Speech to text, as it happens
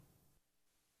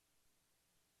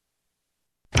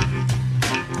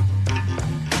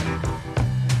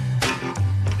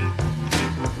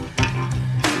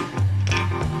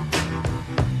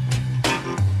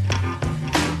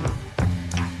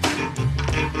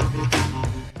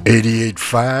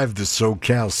88.5, the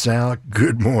SoCal Sound.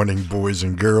 Good morning, boys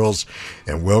and girls,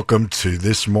 and welcome to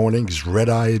this morning's Red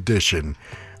Eye edition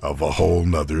of A Whole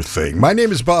Nuther Thing. My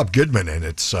name is Bob Goodman, and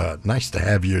it's nice to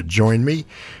have you join me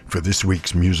for this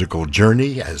week's musical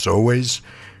journey. As always,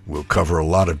 we'll cover a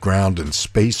lot of ground and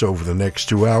space over the next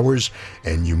 2 hours,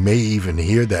 and you may even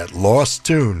hear that lost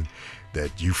tune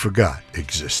that you forgot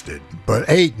existed. But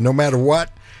hey, no matter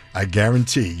what, I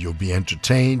guarantee you'll be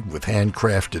entertained with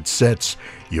handcrafted sets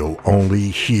you'll only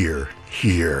hear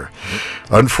here.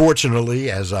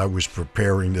 Unfortunately, as I was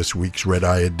preparing this week's Red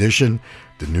Eye edition,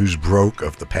 the news broke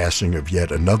of the passing of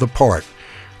yet another part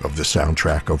of the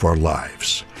soundtrack of our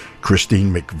lives.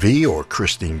 Christine McVie, or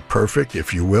Christine Perfect,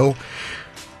 if you will,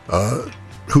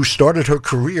 who started her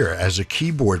career as a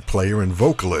keyboard player and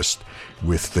vocalist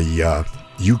with the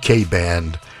UK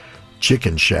band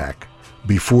Chicken Shack,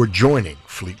 before joining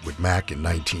Fleetwood Mac in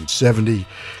 1970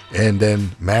 and then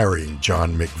marrying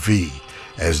John McVie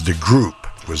as the group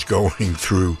was going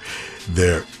through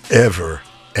their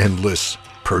ever-endless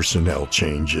personnel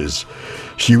changes.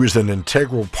 She was an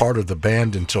integral part of the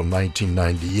band until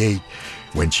 1998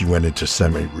 when she went into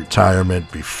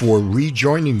semi-retirement before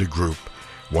rejoining the group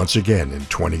once again in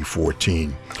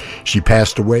 2014. She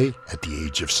passed away at the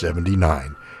age of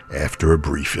 79 after a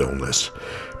brief illness.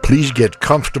 Please get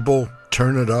comfortable,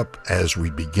 turn it up as we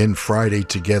begin Friday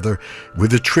together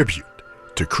with a tribute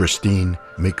to Christine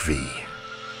McVie.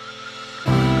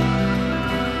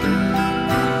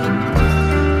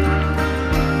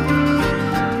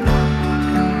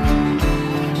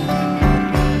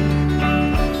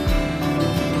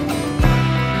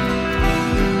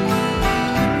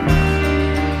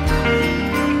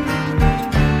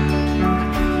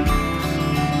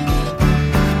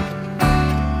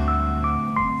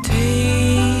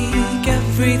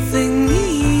 Everything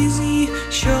easy,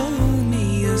 show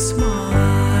me a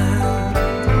smile.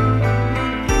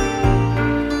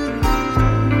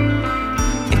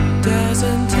 It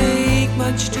doesn't take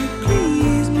much to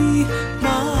please me,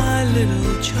 my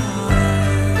little child.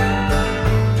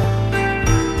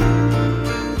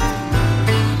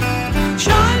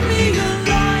 Shine me a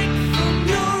light from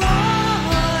your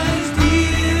eyes,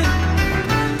 dear.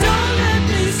 Don't let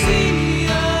me see a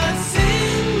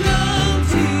single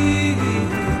tear.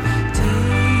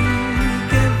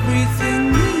 Everything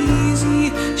easy,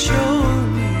 show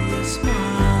me a smile.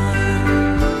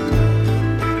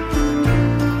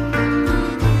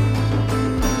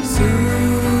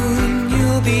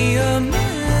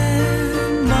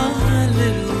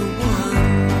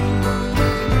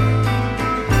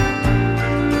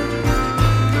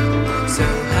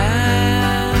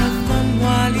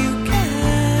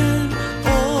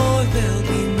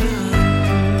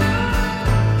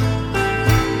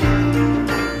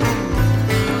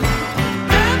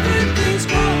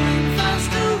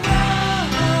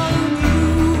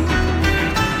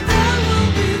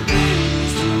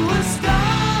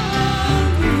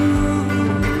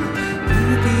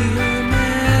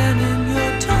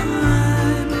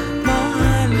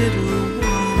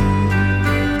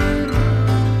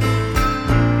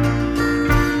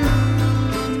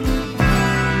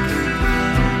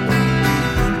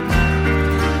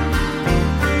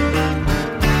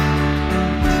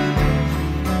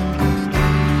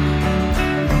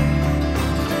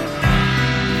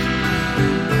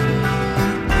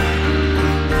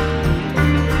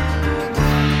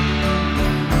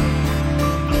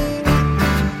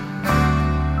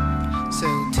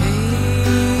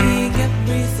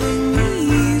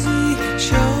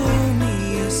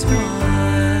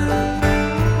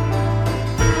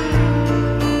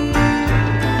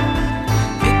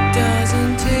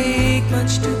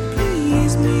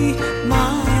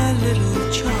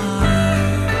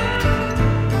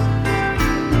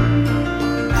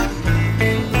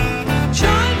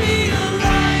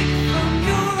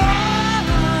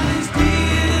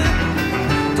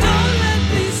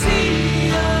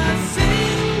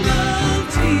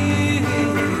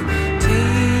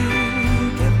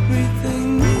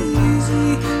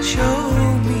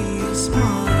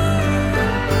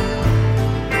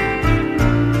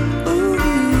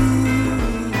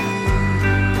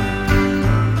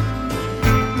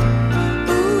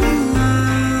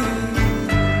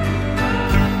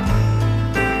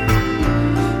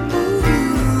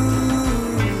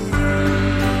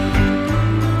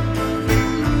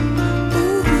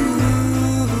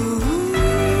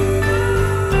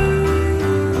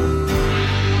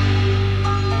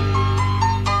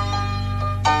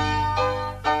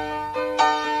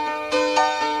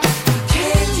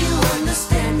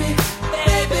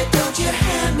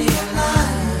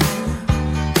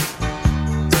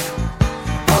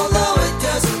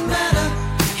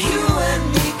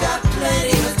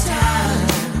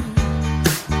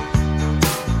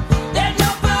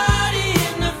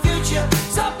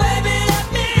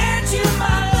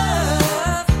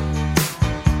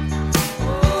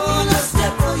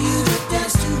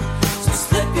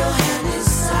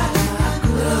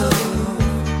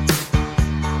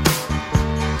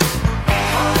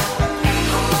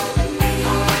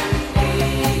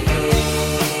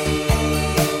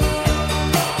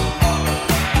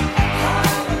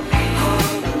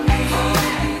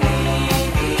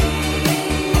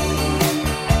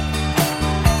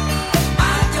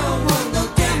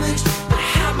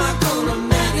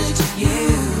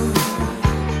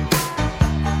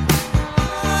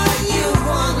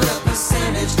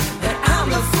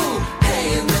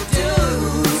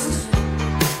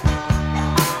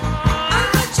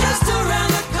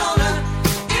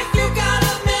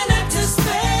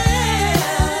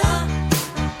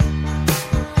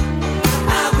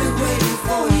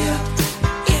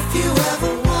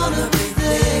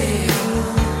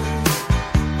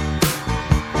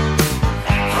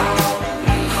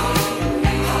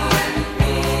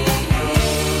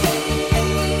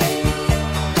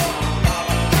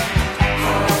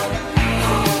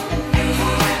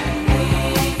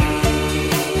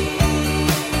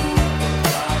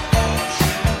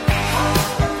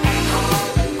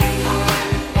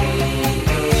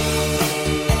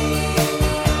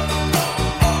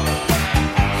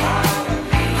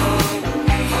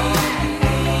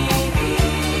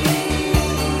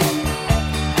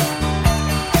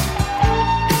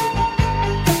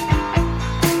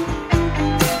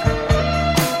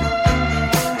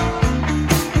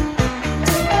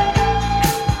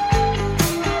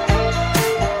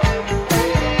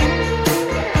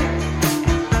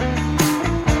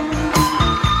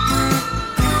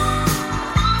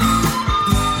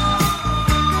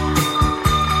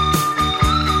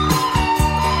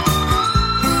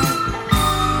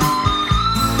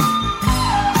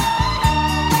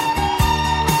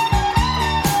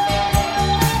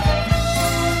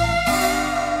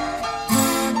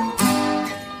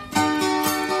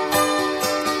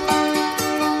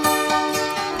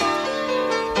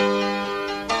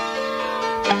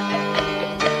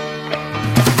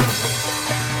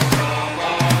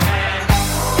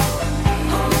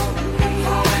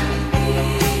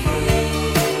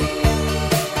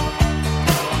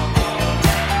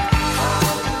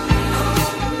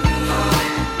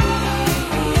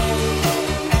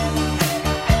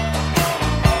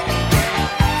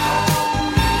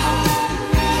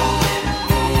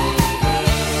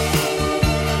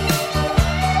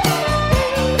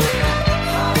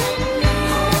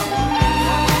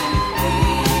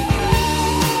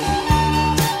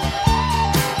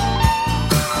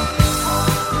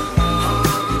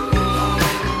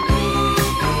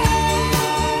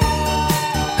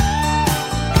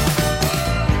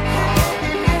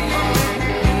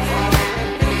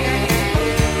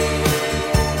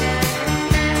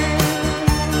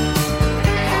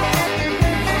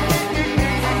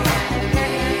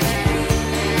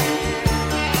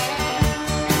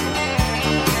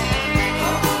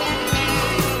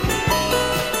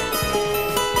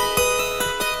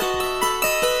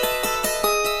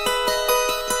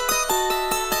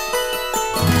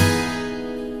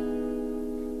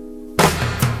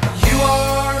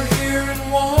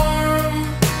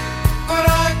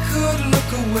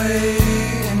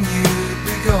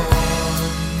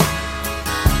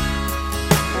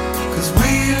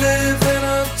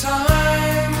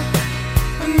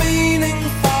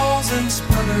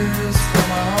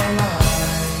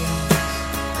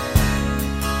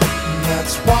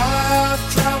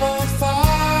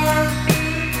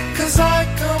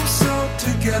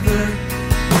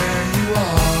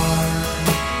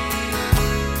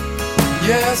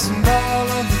 Yes, and all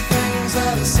of the things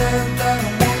that I said that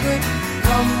I wanted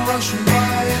come rushing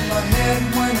by in my head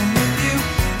when I'm with you.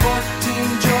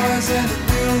 14 joys and a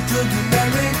will to be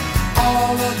merry.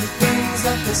 All of the things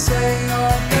that they say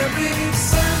are very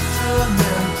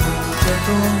sentimental.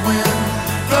 Gentle wind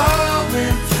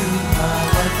blowing through my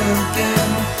life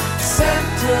again.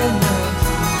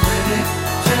 Sentimental, pretty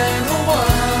gentle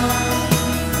one.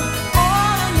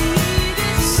 All I need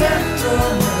is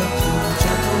sentimental,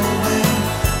 gentle wind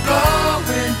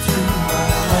blowing through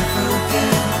my life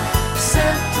again.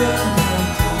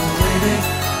 Sentimental, pretty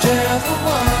gentle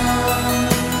one.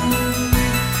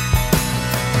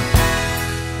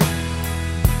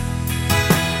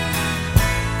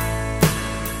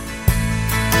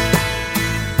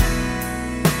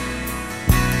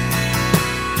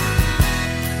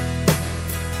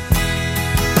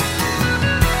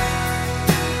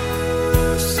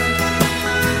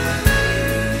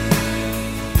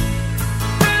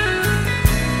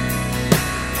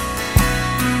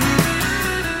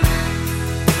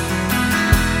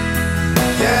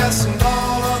 Yes, and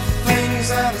all of the things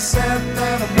that I said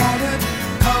that I wanted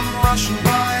come rushing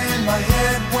by in my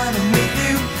head when I meet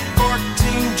you.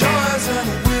 14 joys and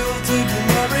a will to be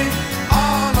merry.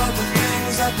 All of the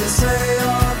things that they say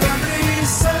are very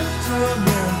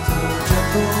sentimental.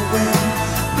 Gentle wind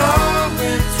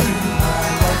blowing through my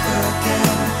life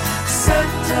again.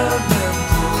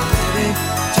 Sentimental, pretty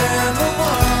gentle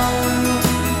one.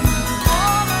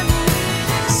 All I need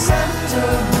is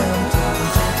sentimental,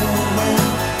 gentle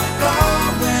wind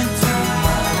blowing through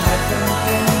my life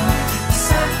again.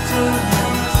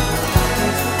 Sentimental, pretty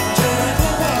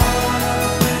gentle one.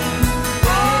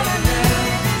 All I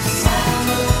need is all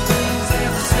the things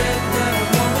that I said that I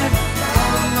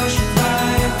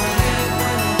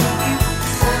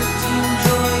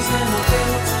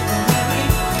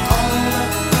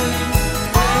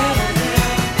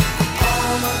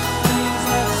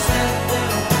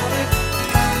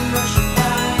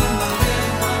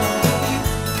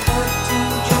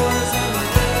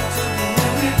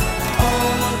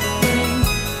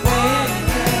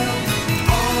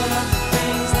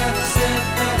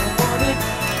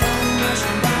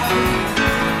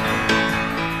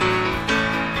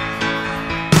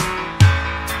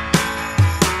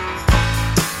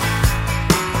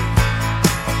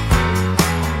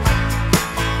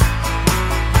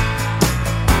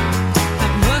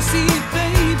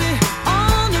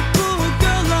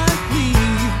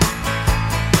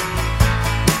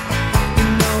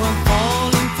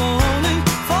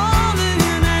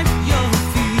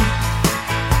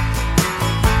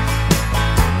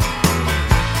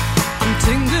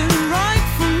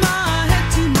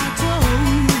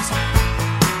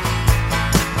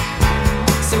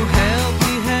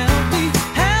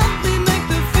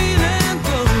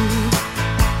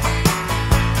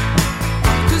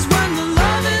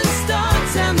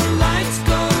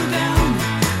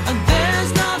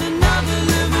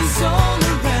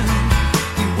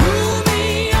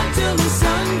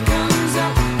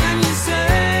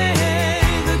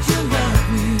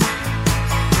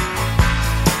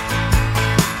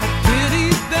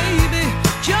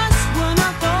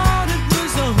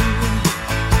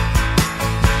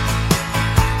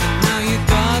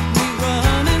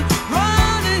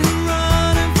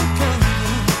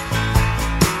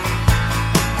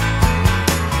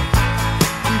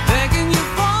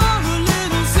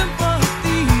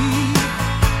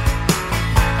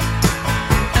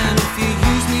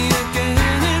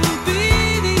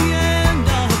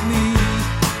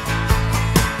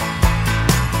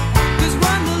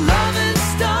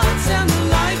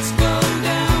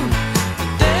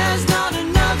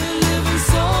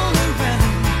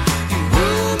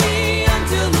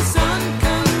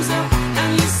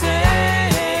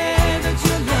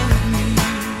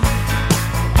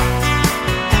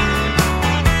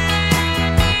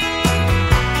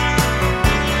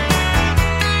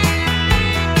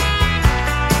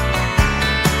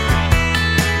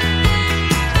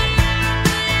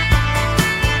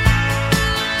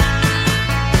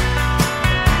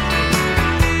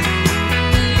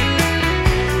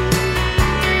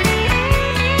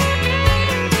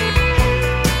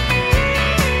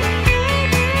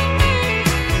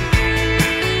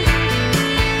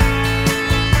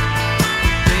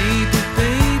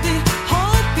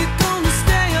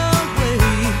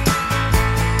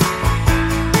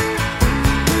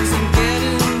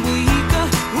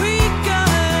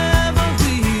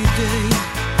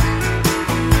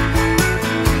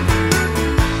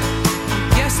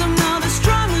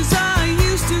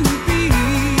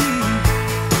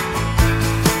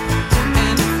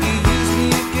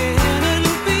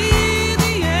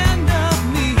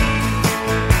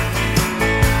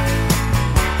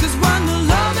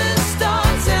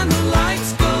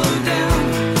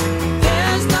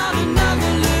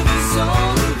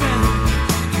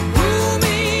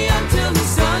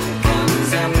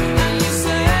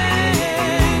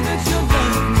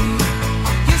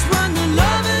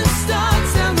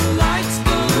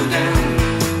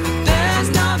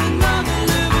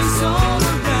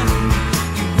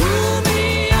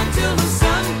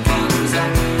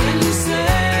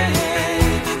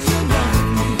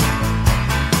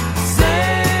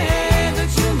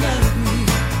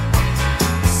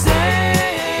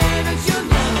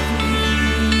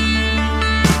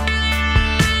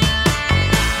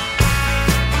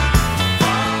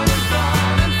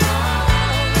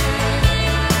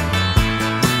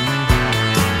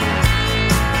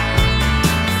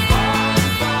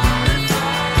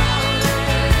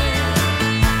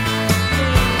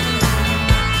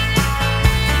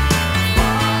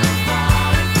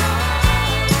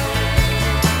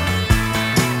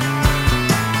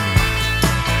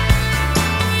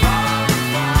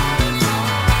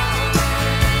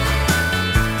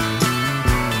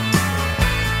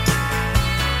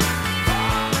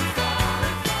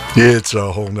It's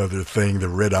a whole nother thing, the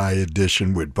Red Eye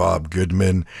Edition with Bob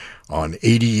Goodman on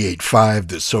 88.5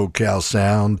 The SoCal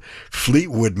Sound,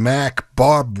 Fleetwood Mac,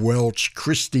 Bob Welch,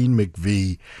 Christine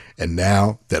McVie, and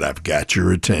Now That I've Got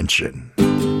Your Attention.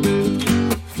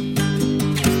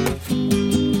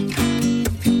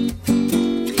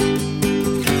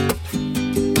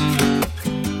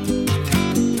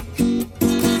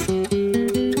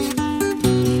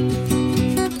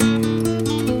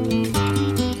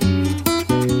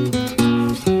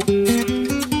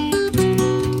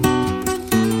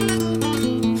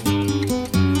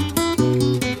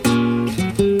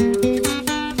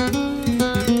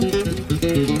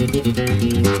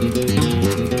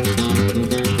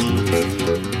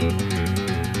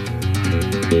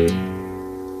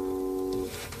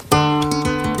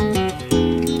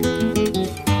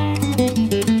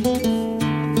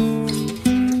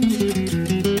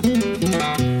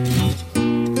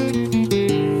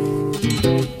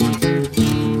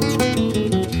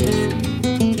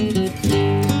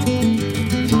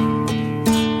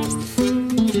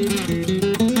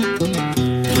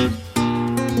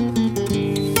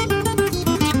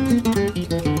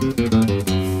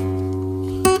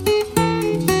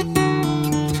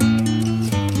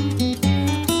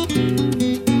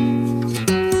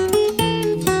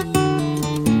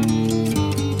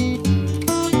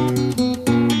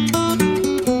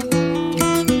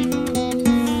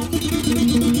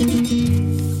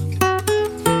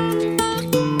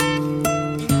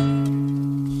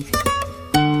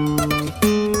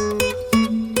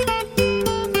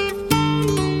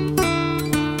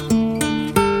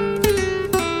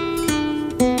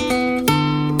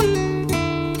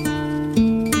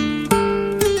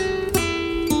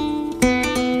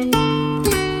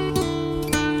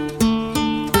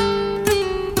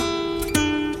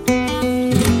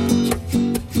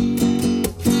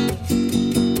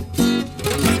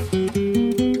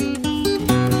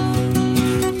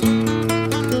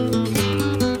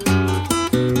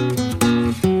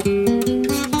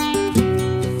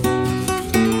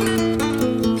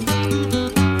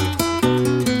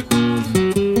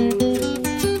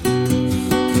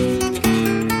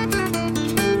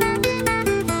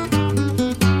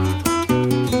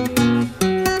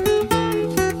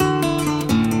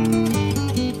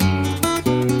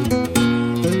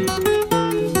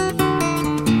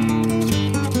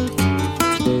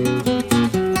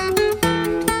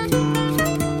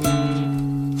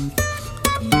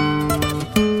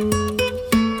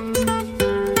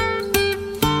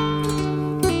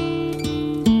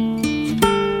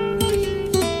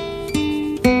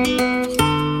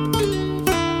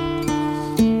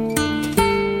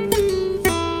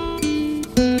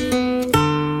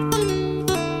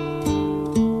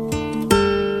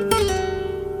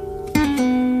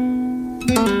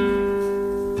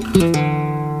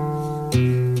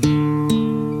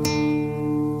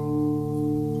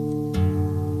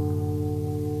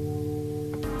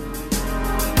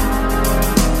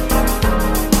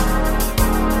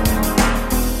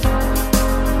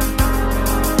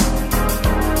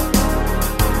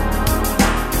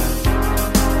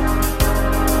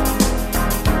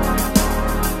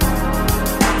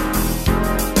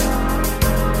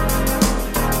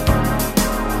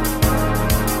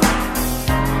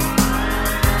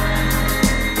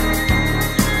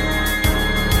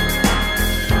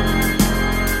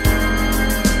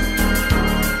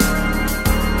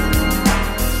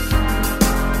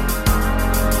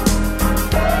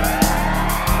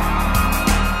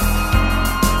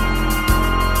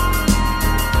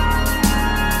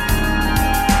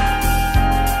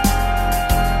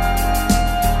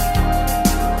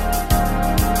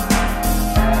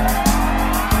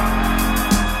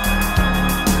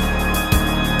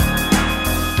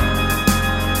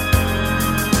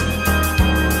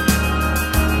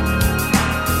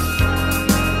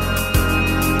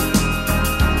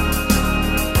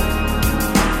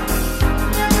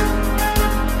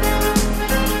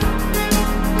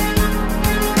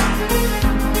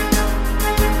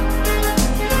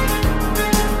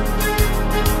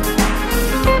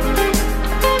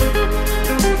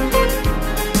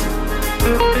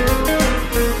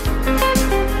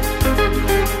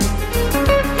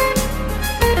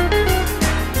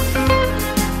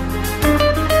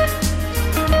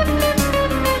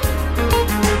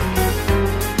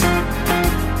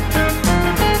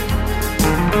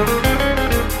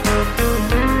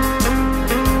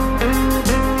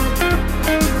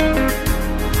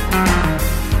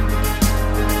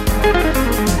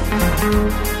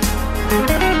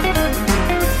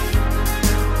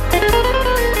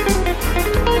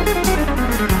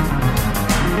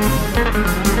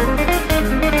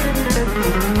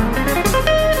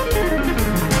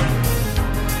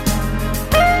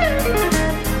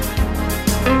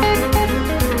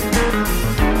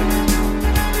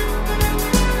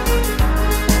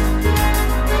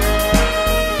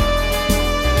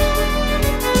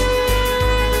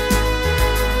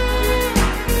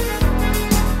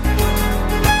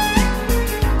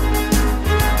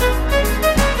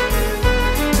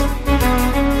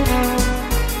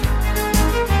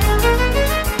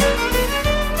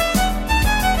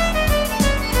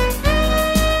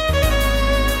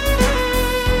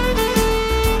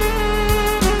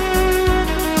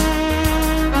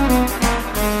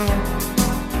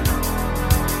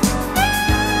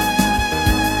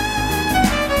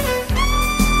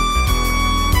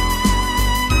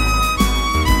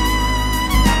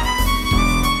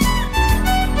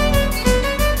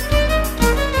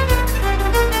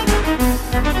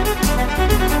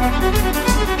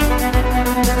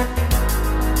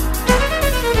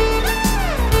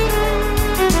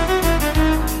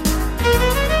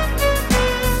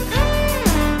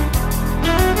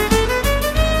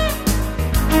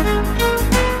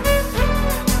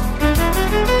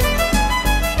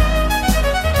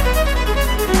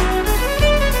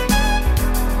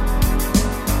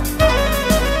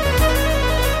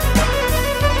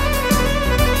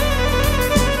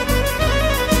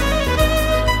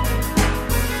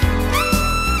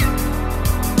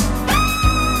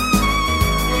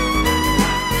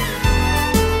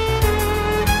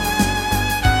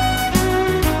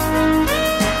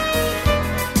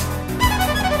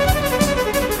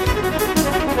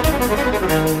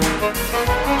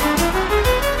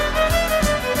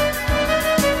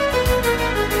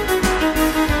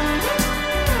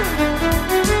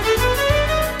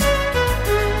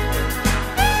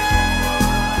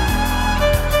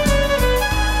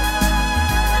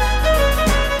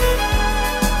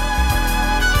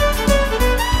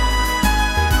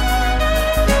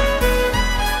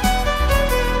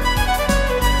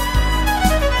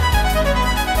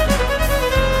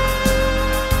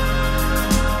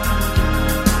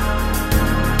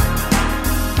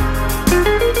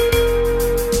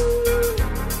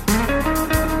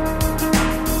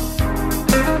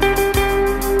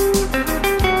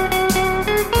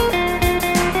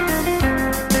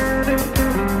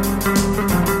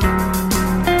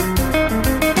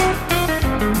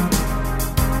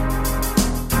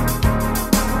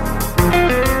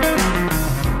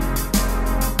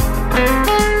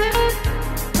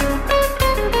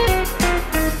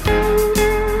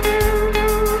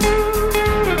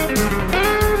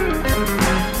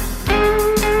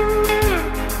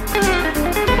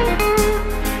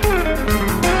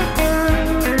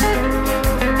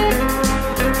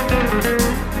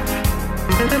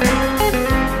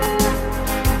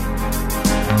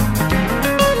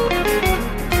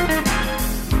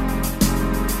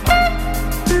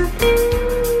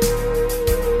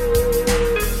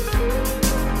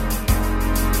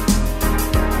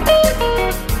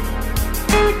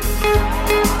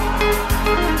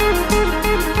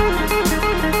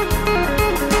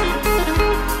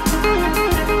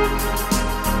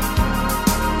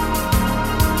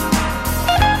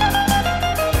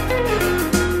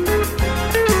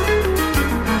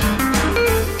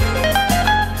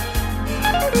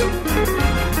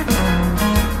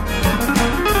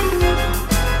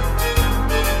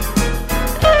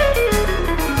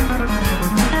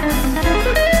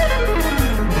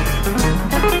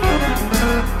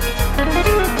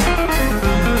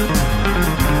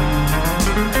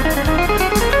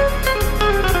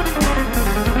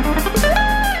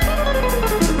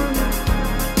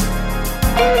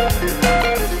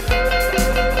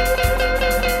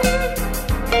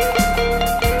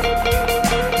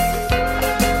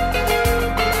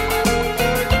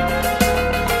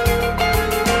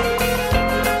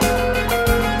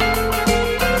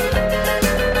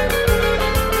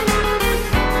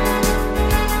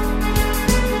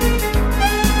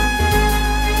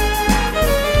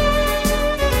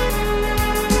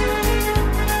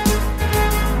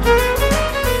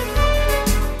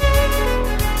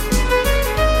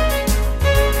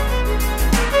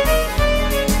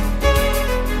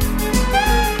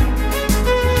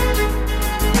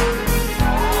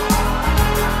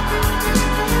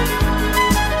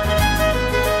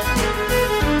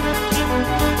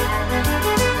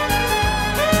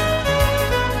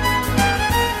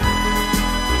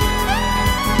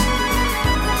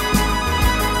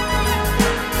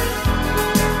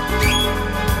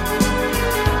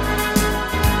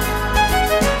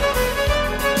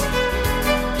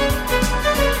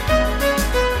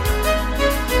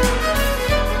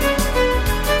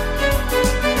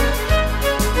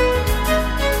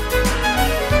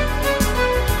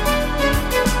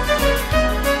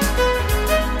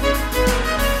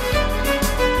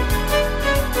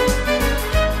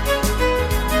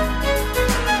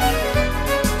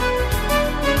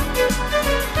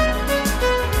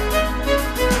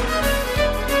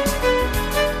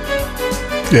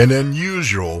 An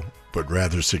unusual but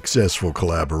rather successful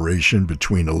collaboration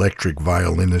between electric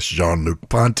violinist Jean-Luc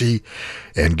Ponty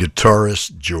and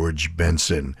guitarist George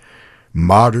Benson.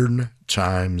 Modern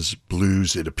Times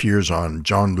Blues. It appears on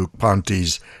Jean-Luc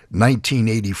Ponty's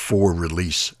 1984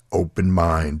 release, Open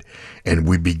Mind. And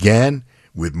we began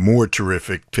with more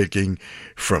terrific picking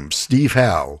from Steve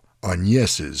Howe on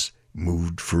Yes's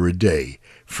Moved for a Day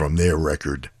from their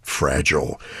record,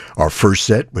 Fragile. Our first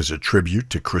set was a tribute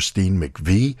to Christine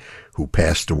McVie, who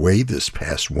passed away this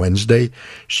past Wednesday.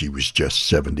 She was just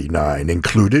 79.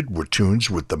 Included were tunes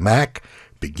with the Mac,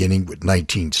 beginning with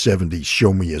 1970's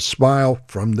Show Me a Smile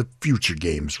from the Future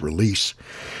Games release.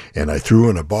 And I threw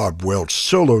in a Bob Welch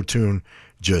solo tune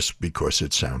just because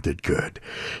it sounded good.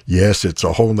 Yes, it's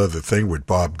a whole nother thing with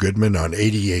Bob Goodman on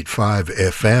 88.5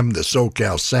 FM, the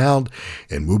SoCal Sound,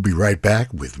 and we'll be right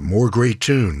back with more great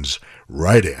tunes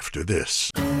right after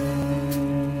this.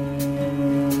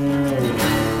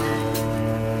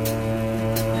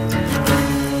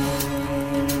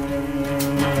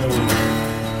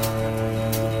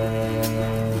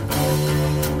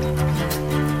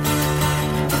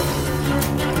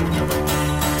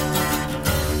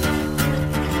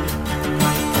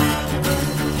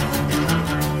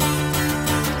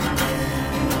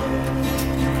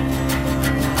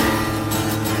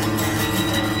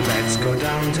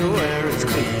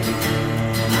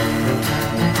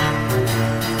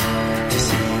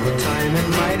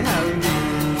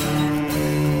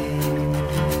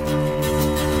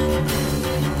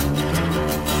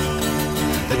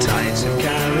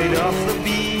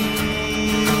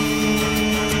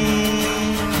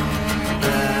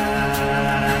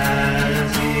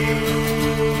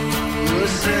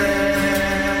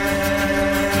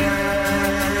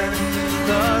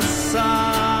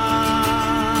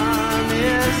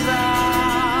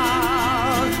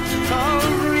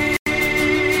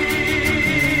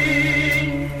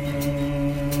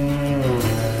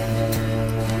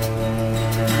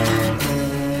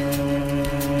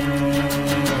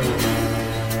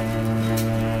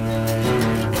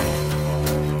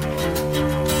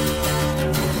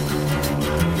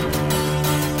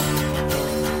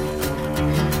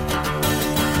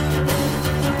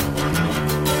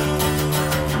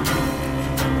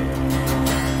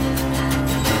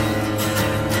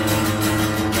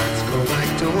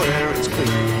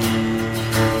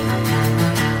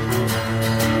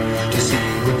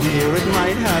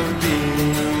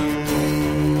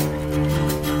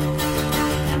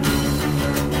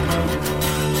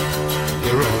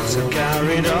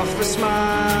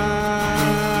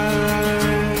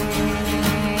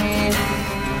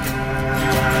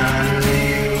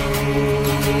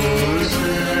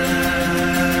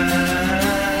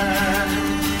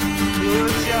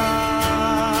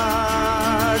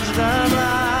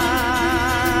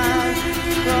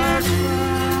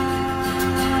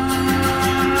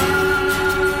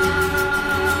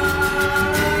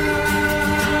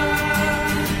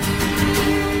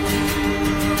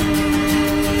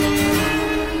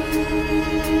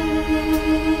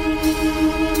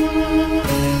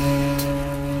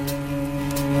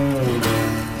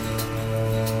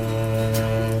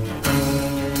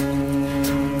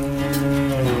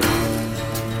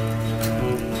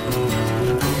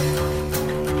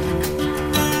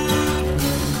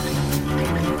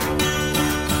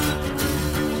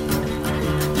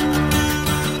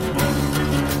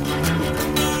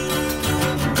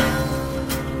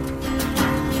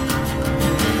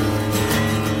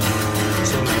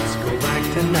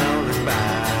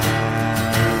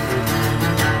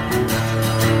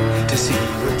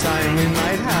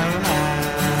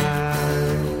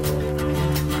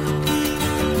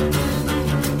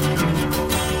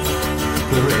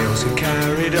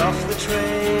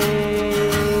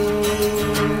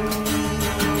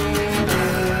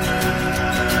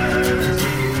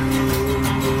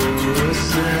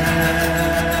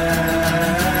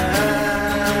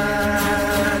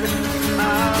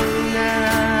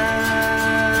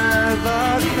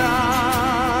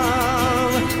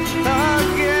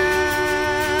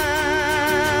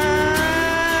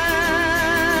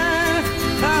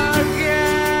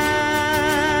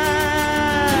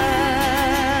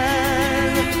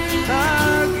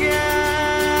 Again.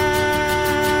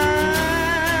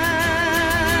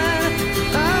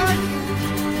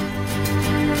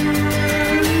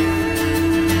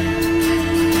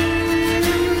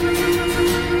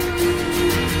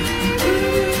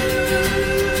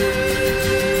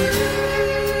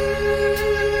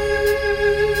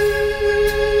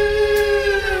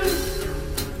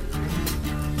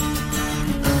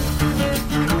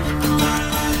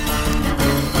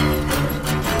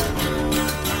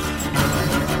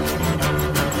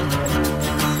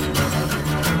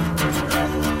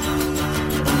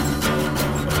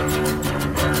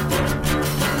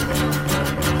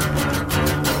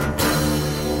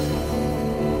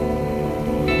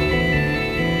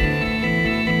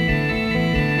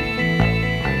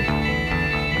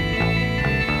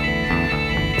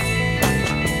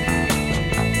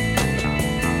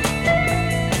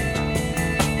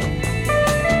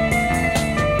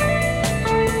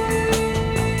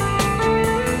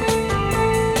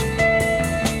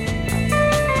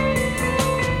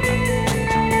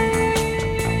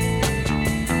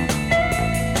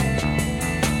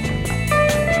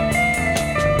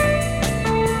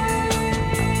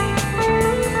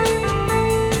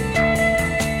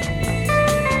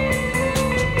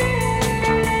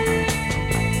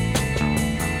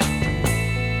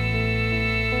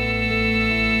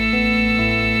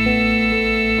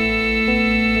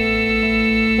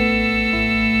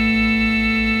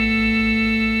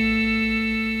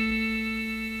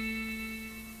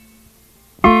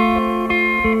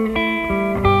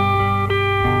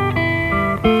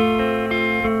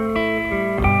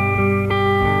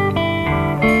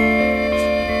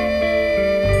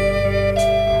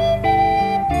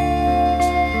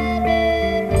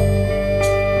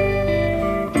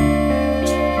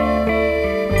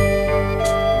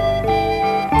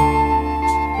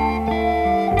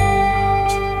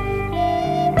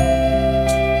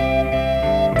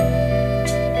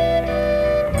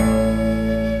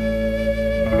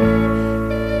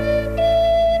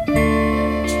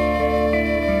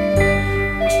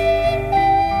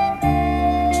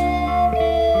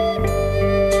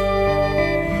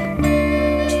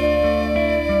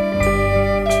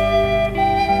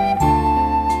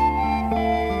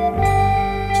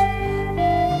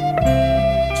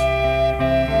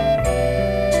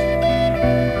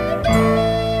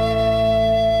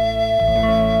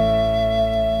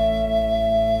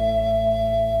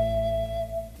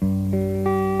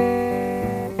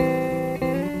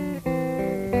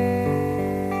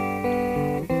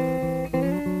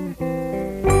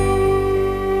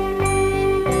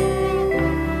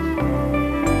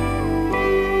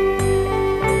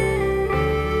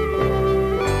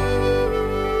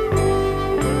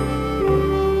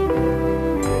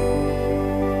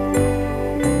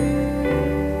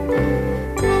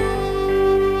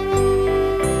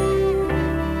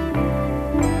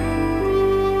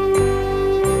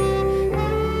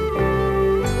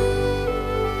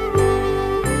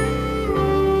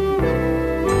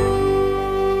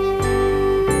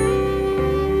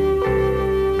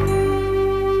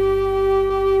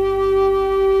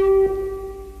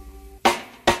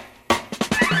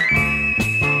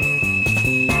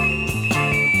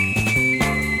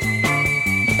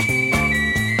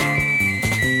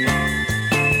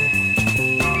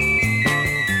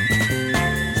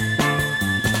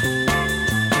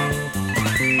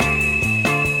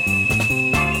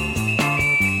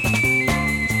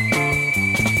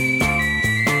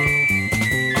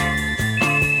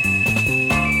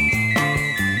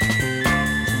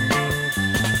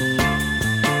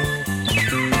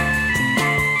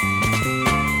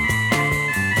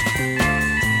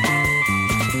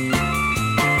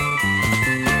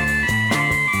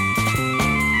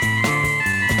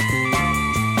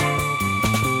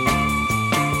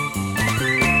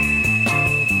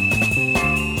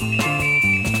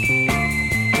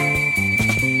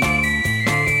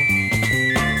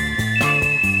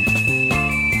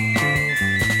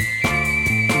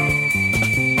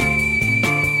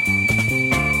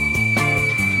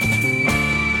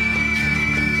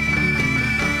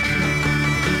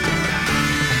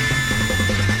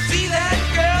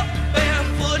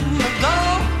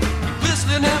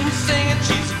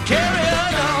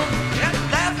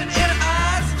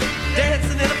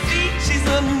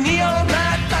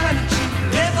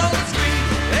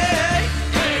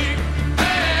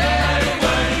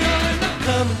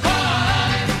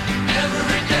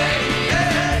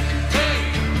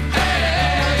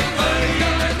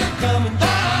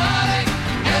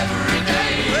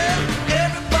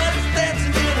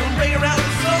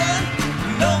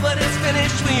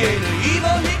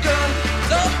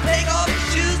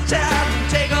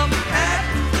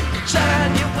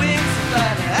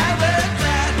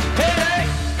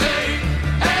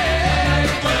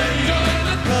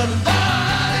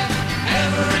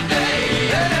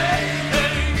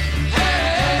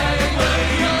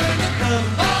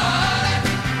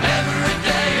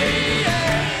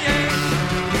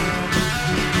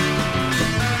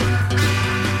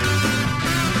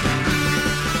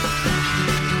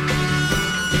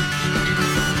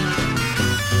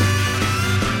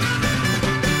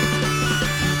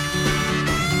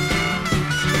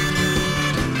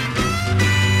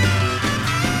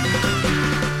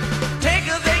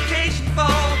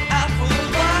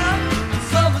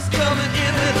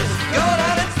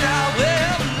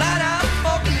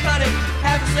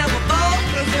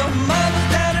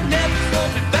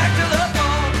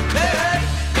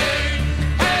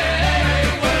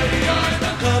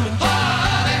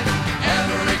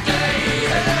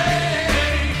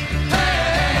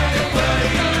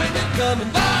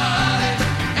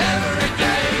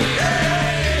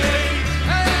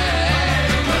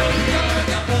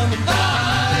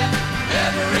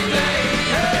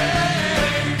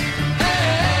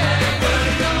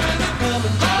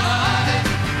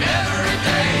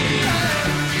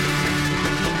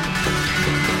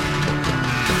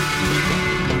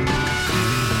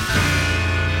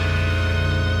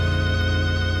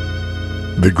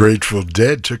 The Grateful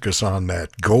Dead took us on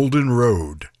that golden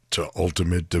road to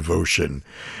ultimate devotion.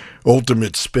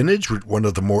 Ultimate Spinach was one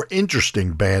of the more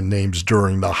interesting band names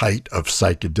during the height of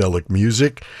psychedelic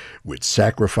music, with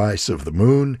Sacrifice of the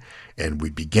Moon, and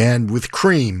we began with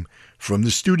Cream from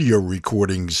the studio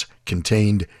recordings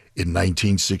contained in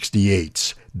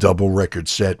 1968's double record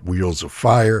set Wheels of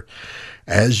Fire,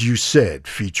 As You Said,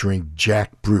 featuring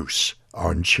Jack Bruce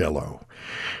on cello.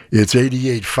 It's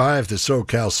 88.5, the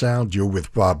SoCal Sound. You're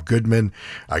with Bob Goodman.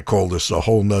 I call this a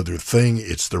whole nother thing.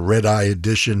 It's the Red Eye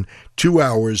edition, 2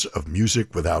 hours of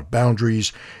music without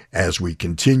boundaries, as we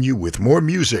continue with more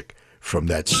music from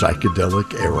that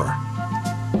psychedelic era.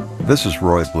 This is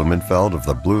Roy Blumenfeld of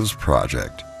the Blues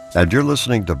Project, and you're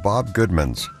listening to Bob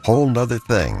Goodman's Whole Nuther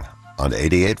Thing on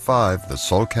 88.5, the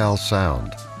SoCal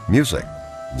Sound. Music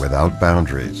without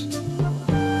boundaries.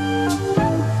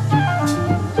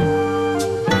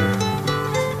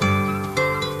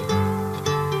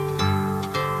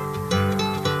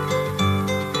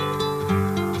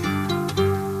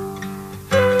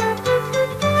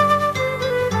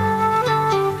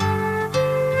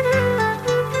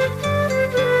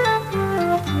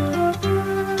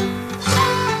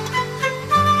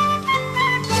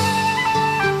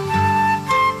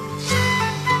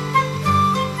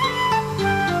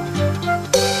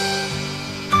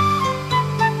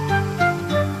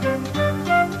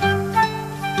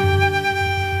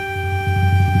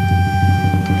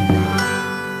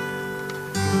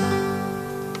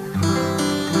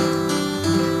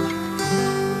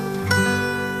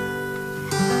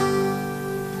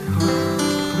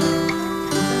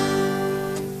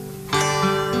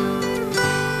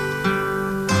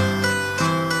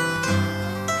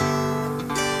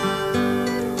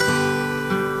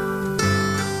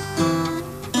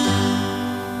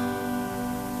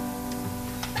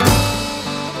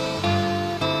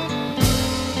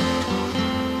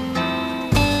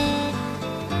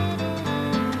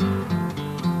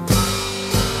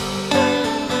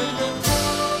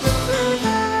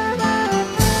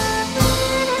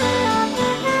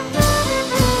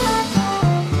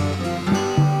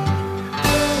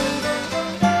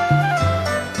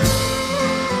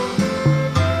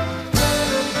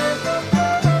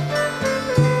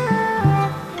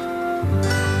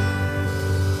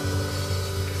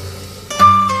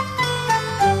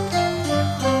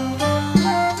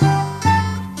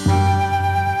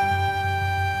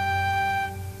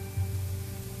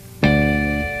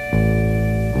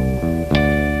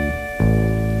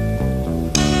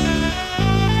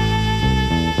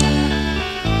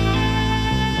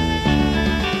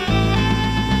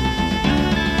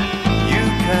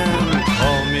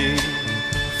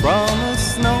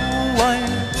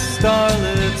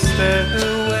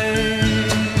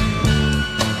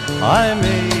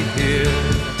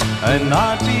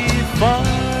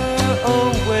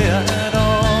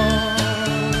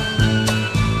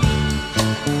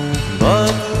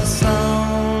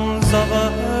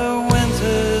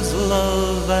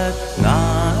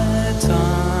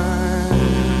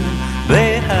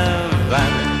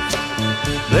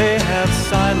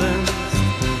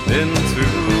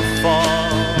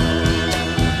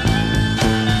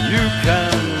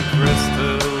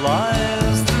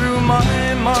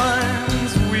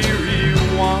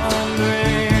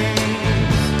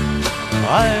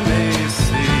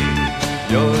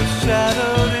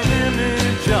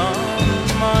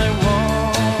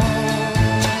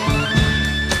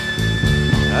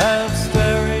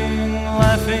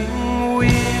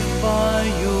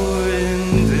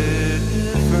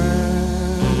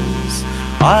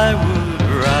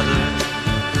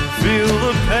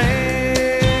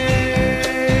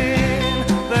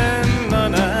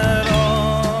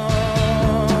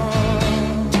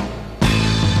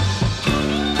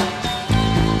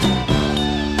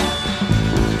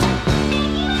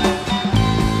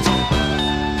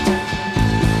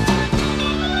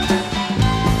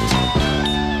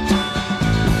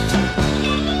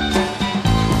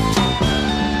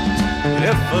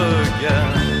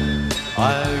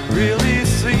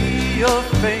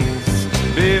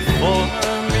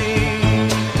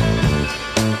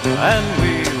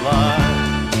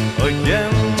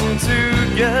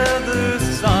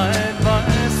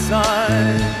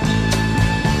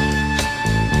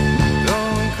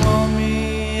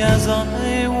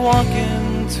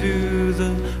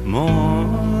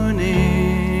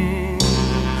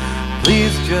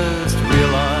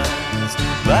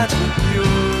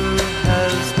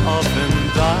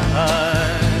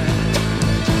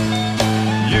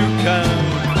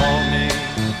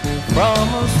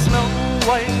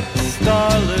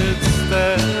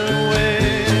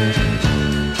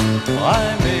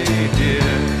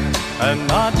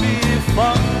 And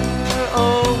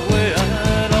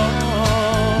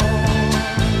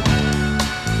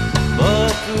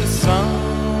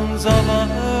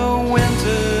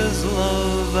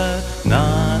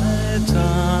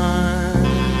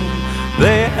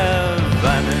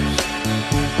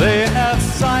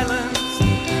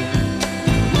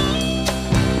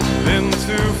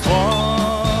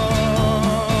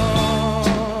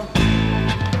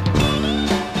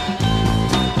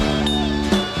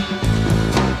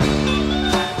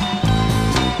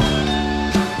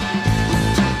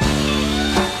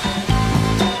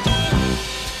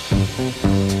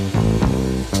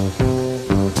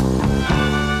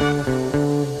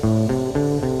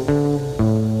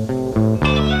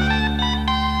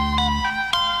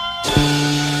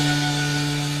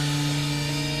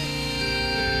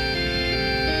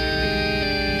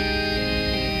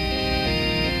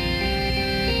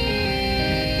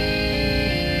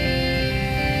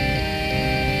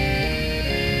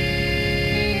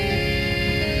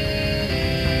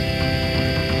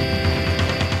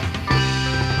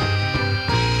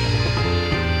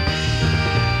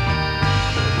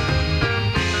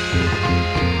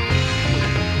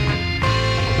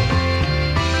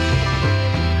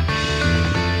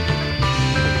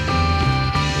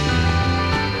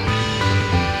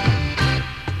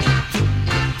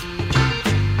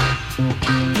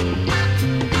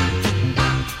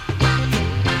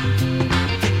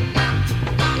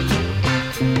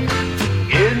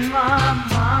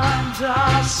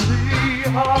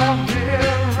mirage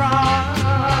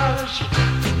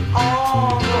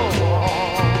on the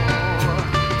wall,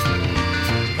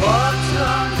 but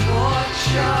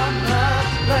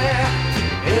unfortunately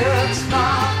it's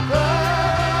not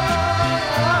there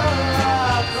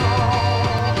at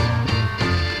all.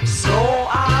 So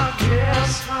I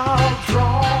guess I'll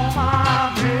draw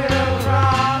my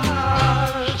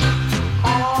mirage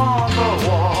on the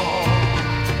wall.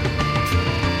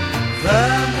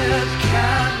 Then it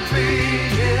can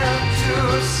begin to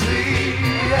see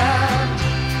and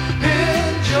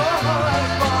enjoy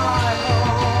by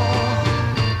all.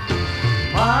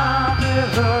 My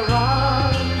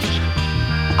mirage,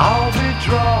 I'll be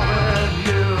drawing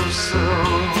you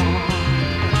soon.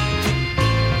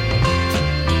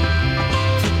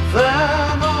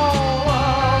 Then all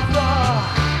of the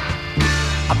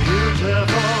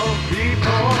beautiful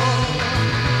people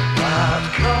that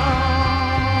come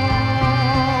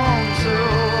to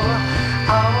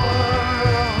our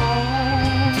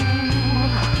home,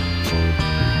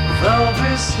 they'll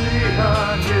be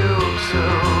seeing you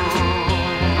too.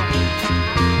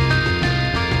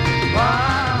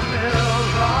 My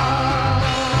mirage,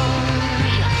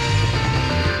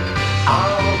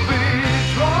 I'll be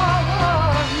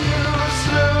drawing you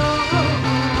soon.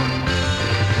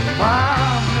 My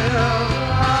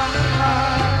mirage,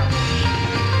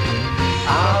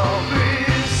 I'll be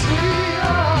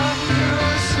seeing you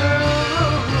soon.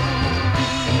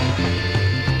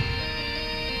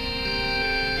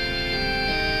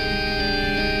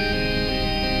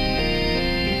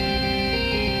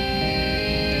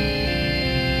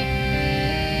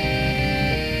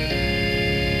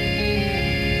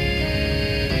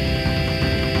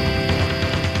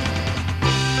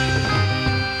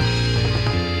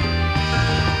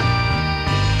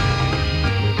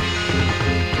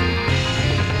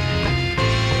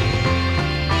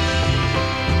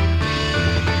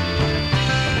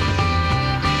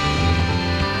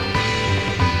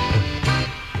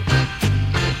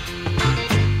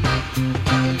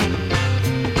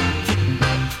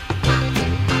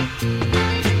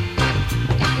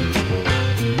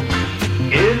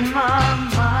 In my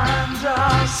mind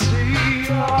I see a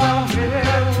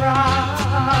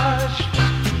mirage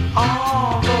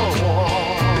on the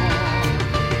wall,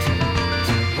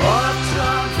 but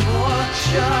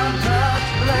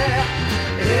unfortunately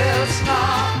it's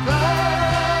not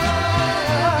there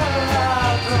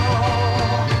at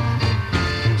all.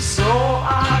 So I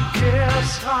guess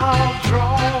I'll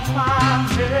draw my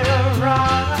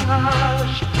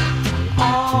mirage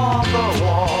on the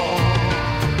wall.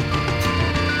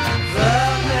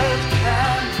 Then it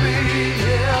can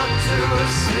begin to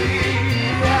see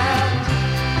and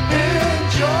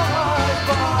enjoy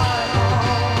by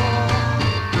all.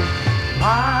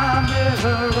 My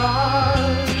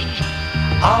mirage,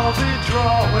 I'll be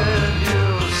drawing you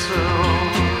soon.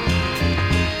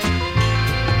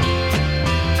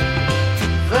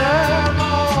 Then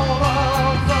all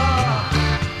of the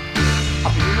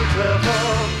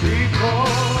beautiful people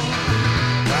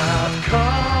that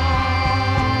come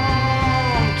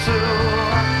to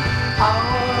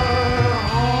our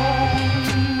home,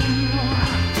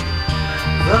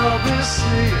 they'll be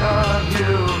seeing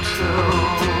you too.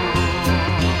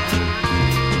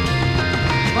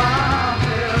 My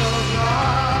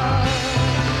mirage,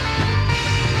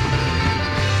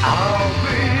 I'll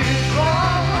be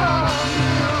drawing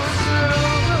you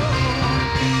soon.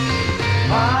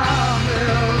 My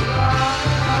mirage,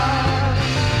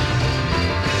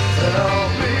 they'll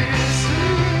be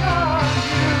seeing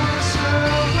you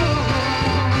soon.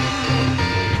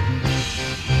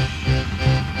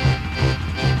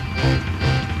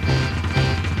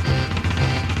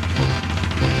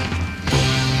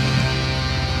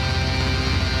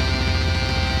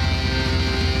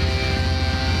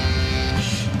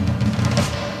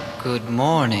 Good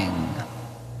morning,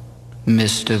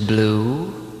 Mr.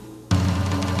 Blue.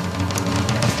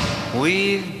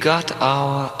 We've got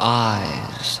our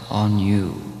eyes on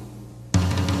you.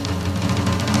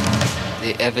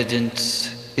 The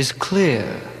evidence is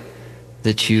clear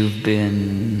that you've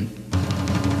been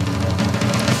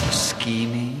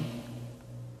scheming.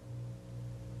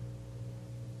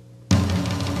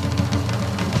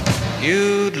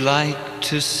 You'd like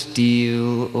to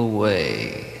steal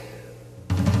away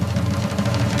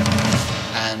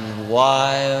and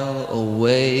while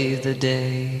away the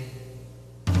day.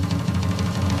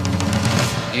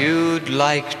 You'd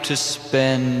like to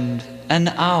spend an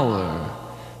hour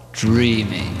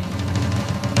dreaming.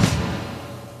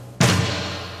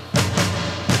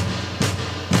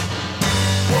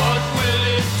 What will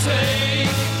it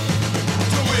take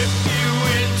to whip you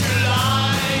into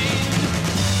line?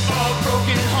 A broken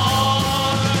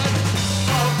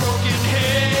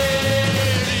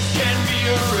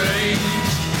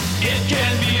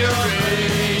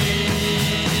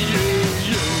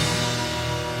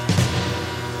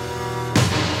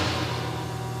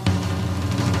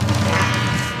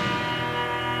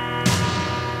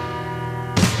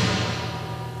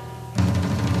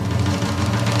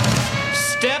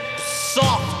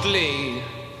closely,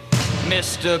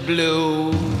 Mr.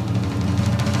 Blue.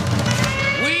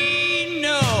 We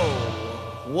know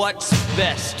what's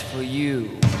best for you.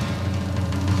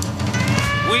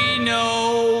 We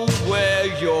know where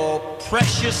your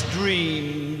precious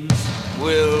dreams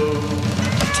will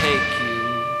take you.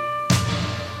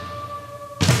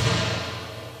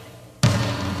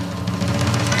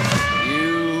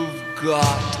 You've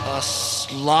got a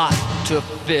slot to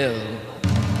fill,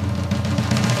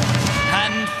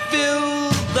 and fill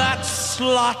that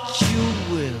slot you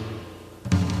will.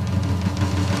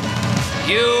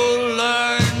 You'll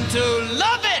learn to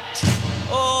love it,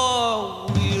 or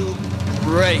we'll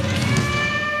break you.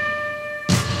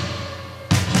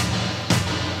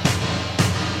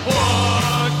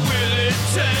 What will it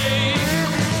take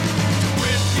to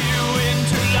whip you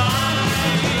into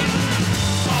line?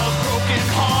 A broken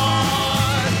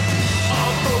heart, a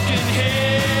broken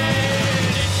head.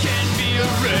 It can be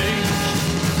arranged,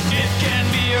 it can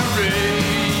be arranged.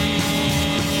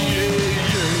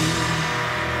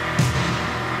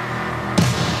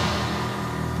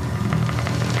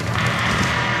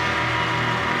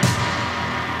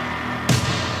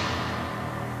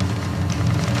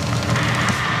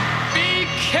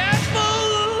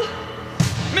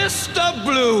 Mr.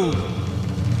 Blue,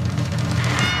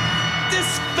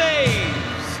 this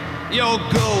phase you're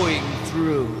going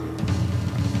through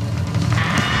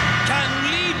can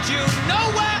lead you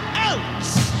nowhere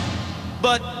else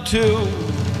but to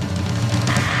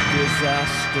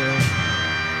disaster.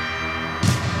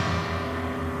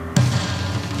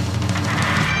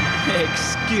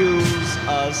 Excuse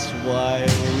us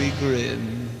while we grin.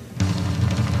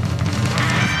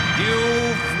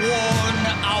 You've worn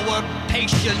our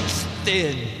patience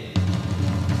thin.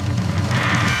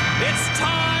 It's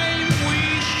time we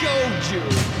showed you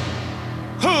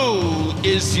who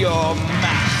is your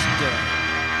master.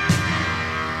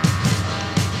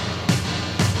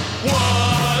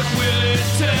 What will it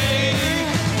take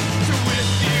to whip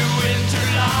you into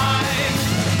line?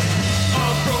 A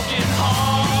broken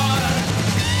heart,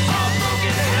 a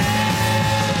broken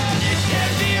head. It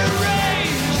can be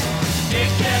arranged, it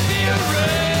can be arranged.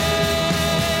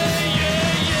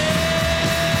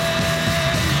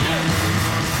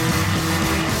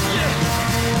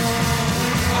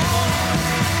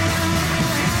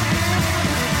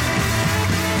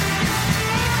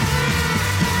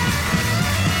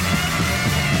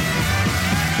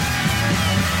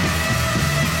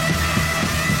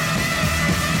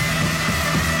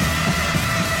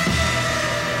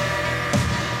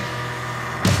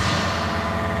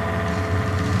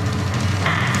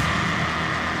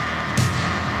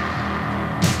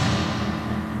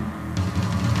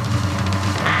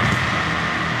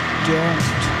 Don't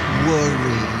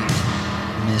worry,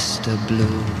 Mr.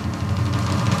 Blue.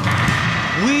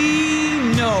 We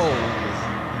know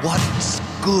what's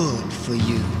good for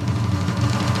you.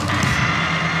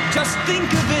 Just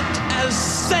think of it as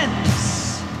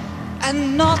sense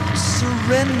and not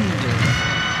surrender.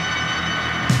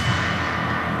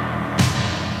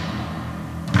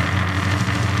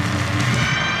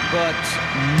 But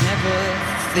never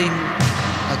think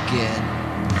again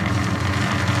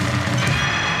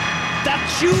that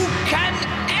you can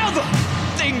ever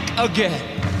think again,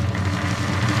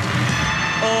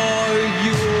 or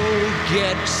you'll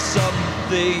get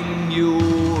something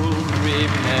you'll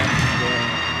remember.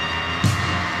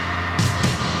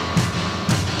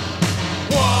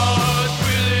 What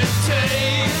will it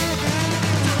take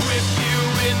to whip you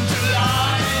into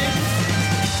line?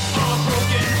 A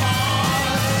broken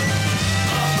heart,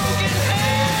 a broken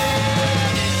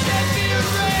head. It can be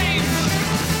arranged,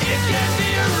 it can be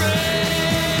arranged.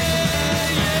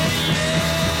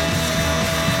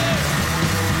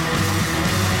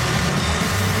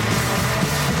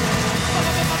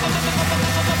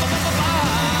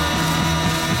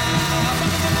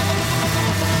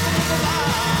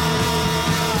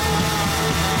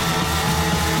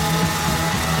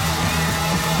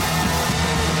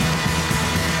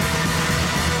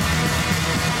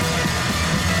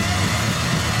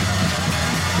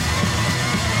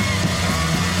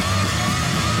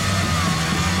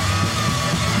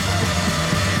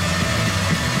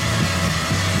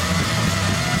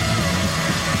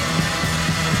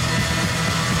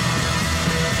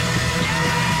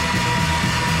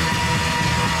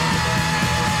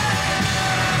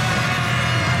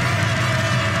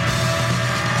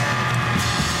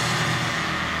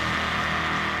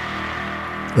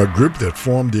 A group that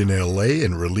formed in L.A.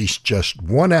 and released just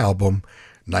one album,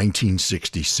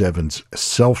 1967's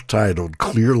self-titled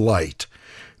Clear Light.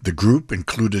 The group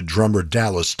included drummer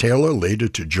Dallas Taylor, later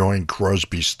to join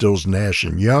Crosby, Stills, Nash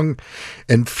and Young,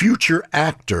 and future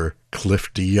actor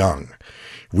Cliff DeYoung.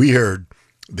 We heard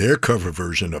their cover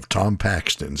version of Tom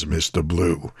Paxton's Mr.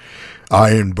 Blue.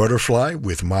 Iron Butterfly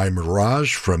with My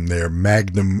Mirage from their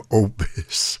magnum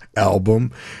opus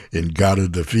album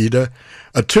Ingata da Vida,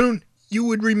 a tune you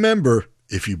would remember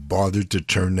if you bothered to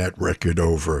turn that record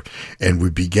over. And we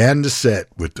began the set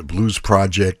with the Blues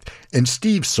Project and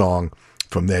Steve's song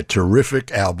from that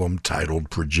terrific album titled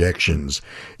Projections.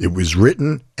 It was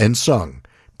written and sung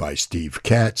by Steve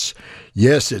Katz.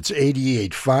 Yes, it's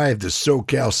 88.5, the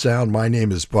SoCal Sound. My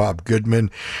name is Bob Goodman,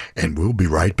 and we'll be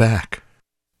right back.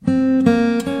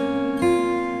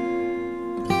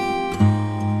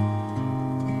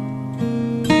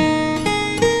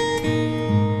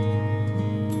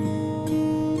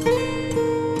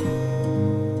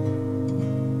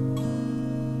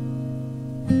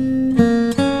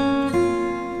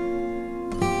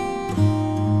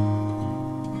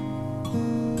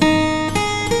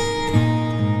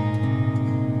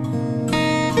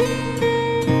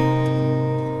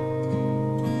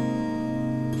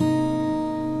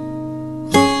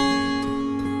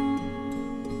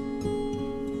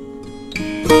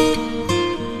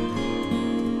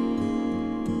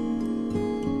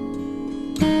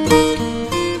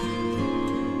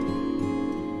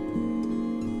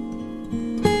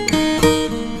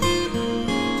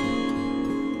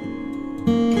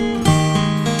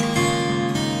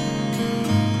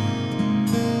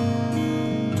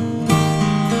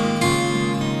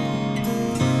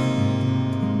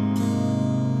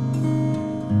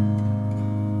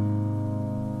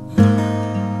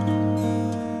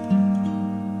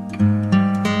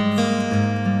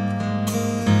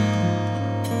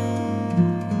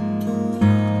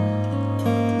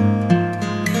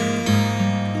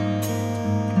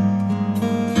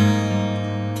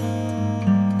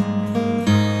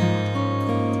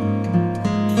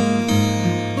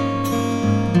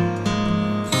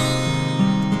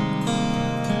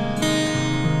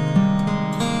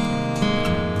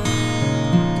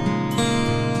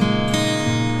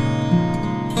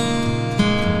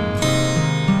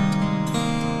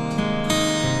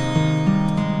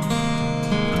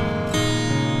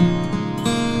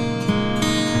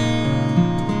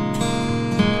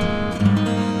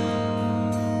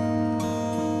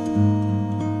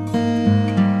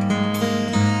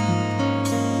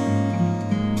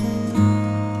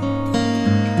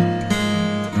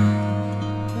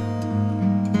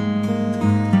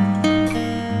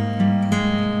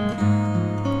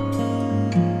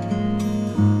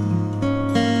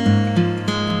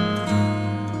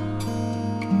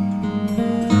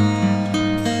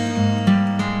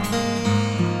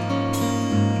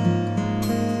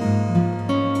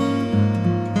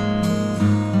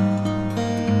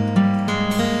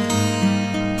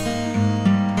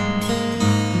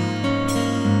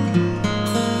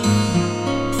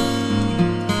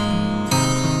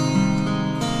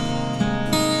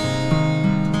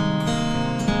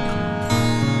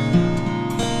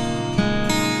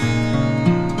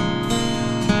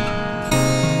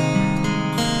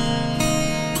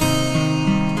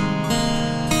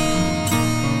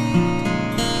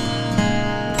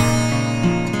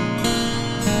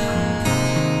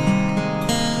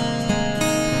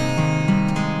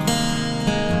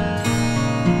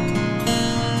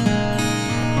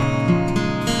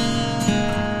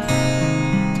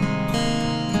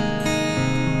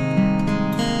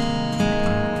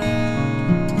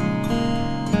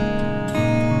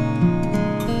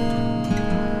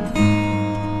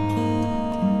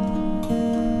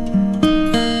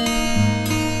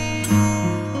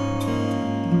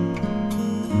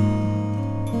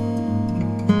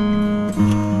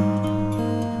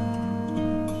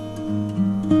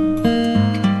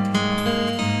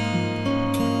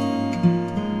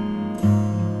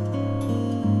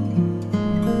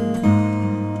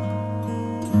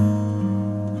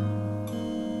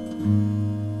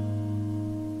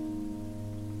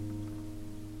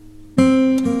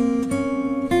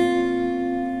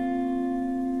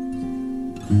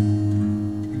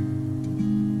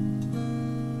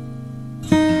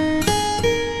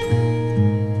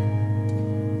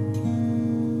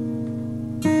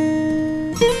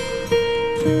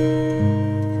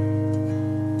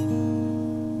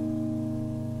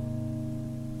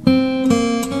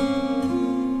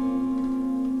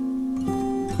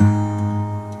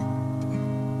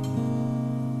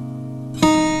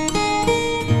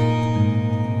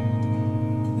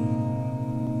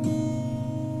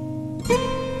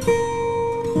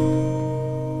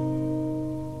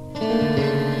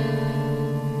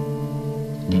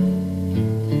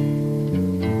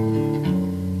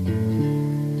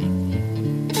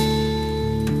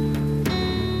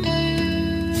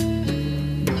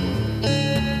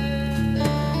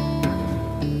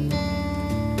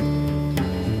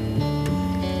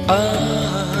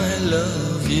 I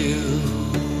love you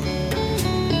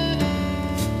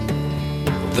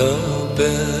the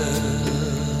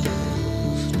best,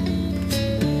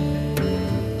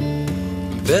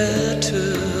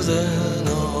 better than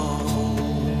all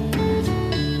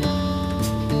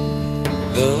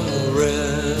the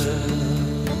rest.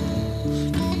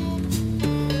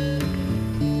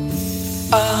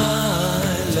 I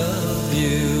love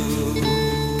you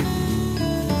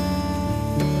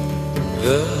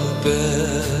the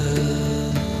best,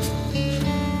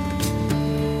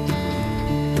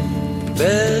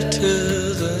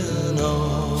 better than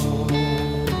all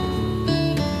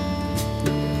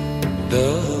the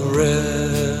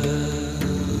rest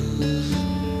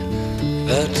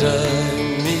that I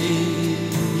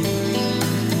meet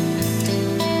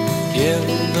in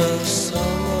the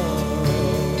summer,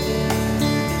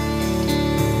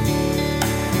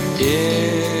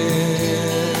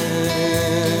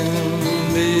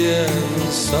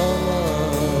 Indian summer.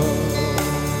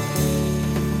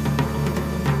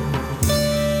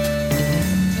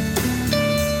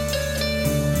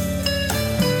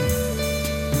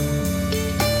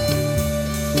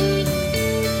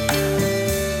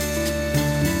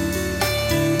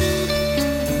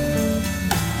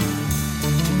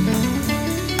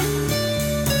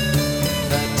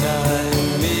 That I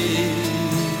meet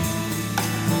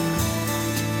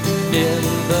in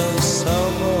the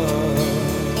summer,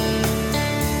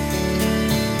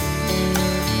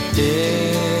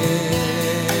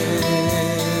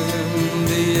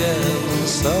 Indian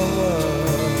summer.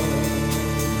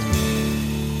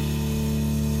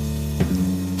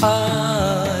 I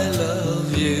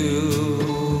love you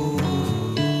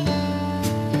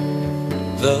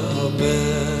the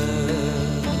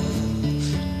best,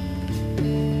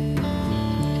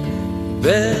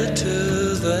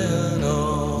 better than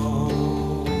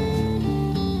all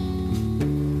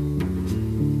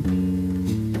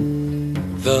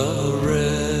the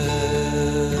rest.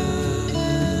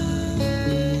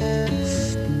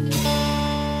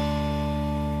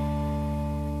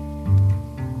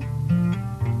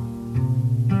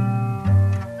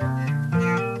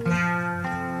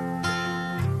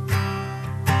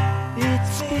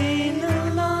 It's been a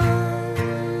long,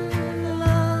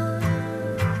 long,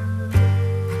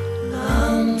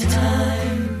 long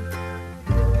time.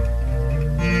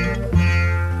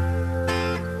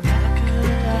 How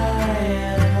could I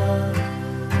ever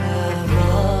have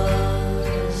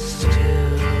lost you?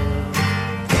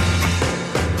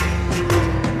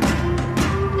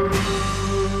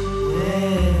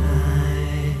 When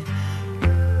I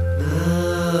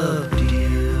loved you.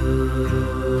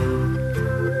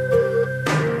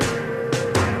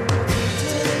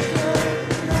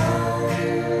 Long,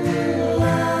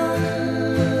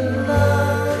 long, long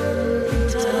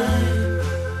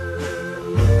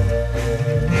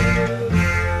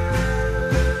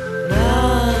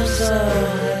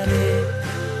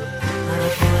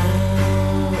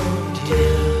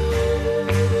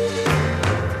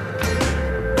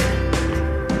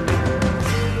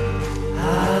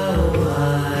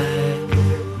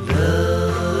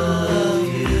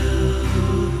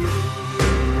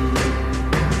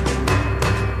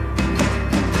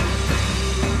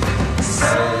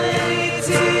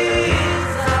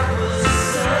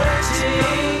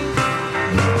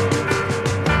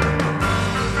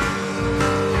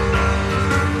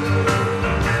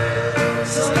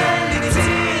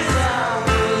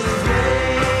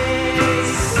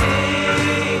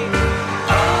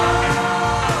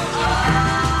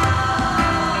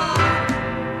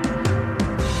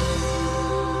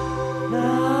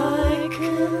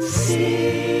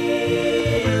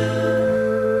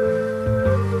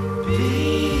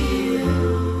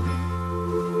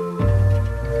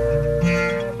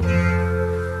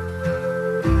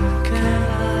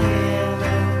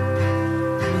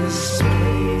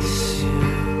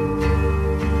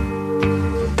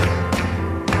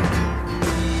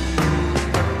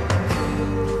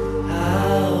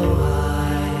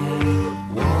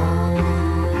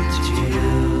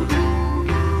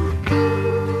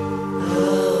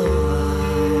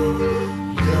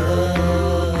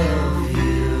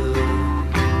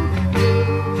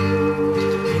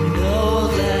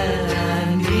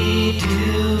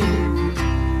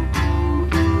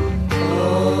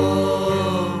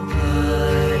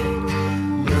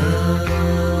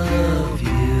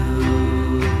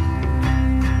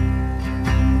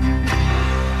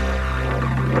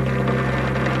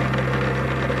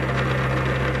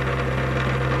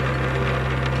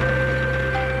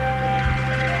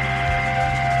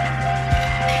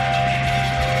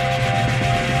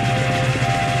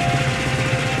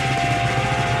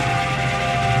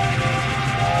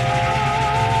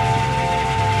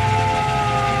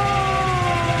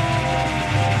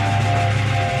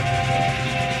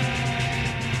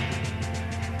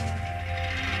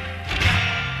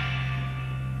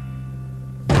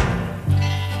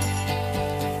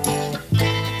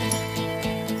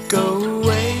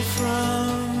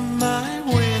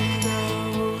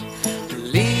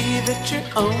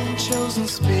own chosen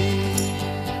speed.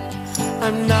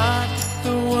 I'm not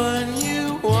the one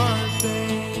you want,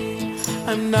 babe.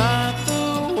 I'm not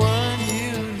the one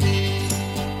you need.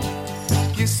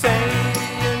 You say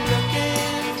you're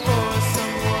looking for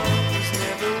someone who's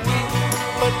never weak,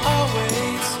 but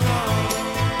always strong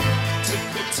to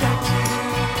protect you,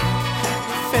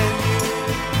 defend you,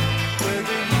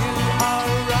 whether you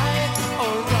are right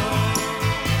or wrong.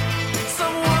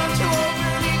 Someone to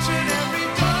open each and every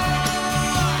door.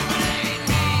 It ain't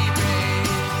me, babe.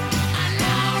 I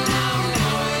know, no, no,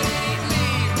 it ain't me,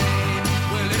 babe.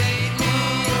 Well, it ain't me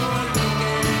you're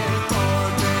looking for,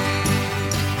 babe.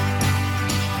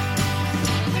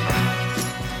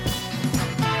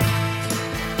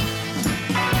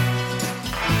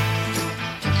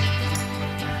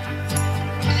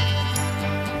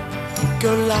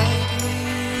 Go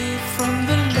lightly from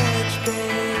the ledge,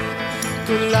 babe.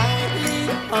 Go lightly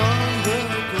on the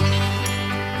ground.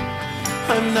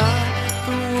 I'm not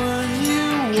the one you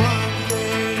want,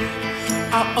 babe.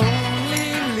 I'll only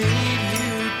lead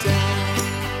you down.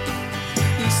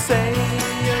 You say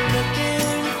you're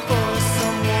looking for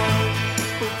someone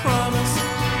who promise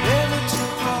never to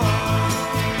part.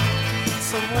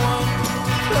 Someone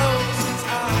to close his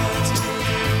eyes to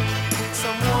you.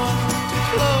 Someone to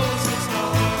close his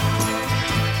heart.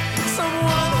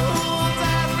 Someone who will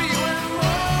die for you and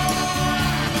more.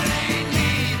 It ain't me,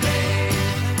 babe.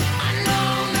 I know,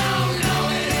 no, no,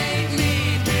 it ain't me,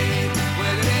 babe.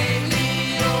 Well, it ain't me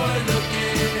you're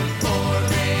looking for,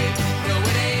 babe. No,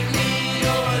 it ain't me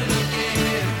you're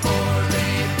looking for,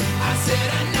 babe. I said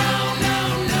I know, no,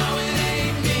 no, it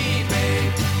ain't me,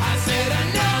 babe. I said I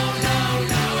know, no,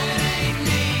 no, it ain't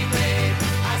me, babe.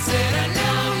 I said I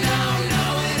know, no, no,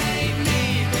 it ain't me,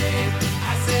 babe.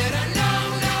 I said I know,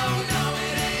 no, no,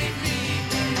 it ain't me,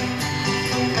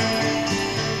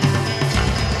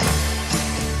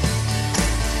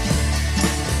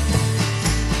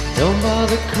 Don't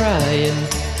bother crying,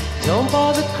 don't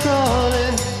bother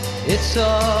crawling. It's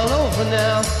all over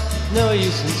now, no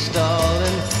use in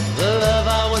stalling. The love I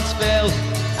once felt,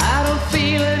 I don't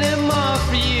feel anymore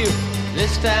for you.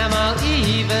 This time I'll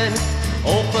even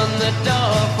open the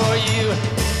door for you.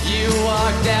 You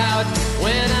walked out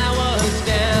when I was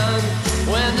down,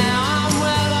 when now I'm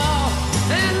well off.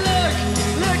 And look,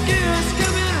 look who's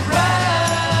coming round.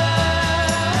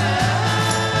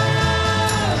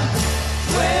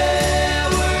 Where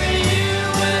were you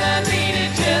when I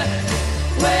needed you?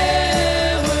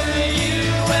 Where were you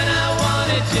when I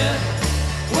wanted you?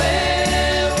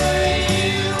 Where were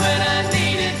you when I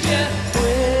needed you?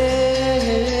 Where?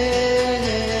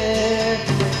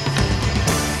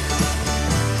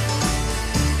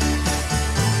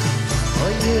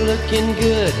 Are you looking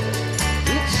good?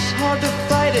 It's hard to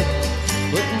fight it,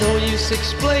 but no use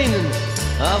explaining.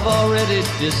 I've already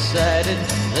decided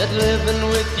that living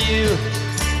with you,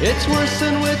 it's worse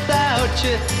than without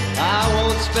you. I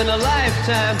won't spend a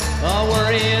lifetime all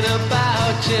worrying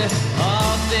about you.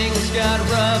 All things got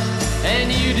rough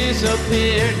and you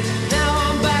disappeared. Now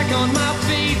I'm back on my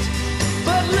feet,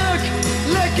 but look,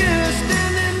 look who's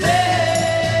standing there.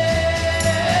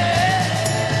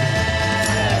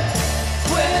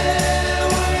 Where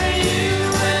were you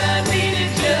when I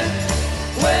needed you?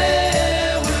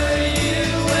 Where were you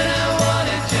when I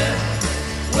wanted you?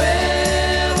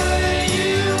 Where were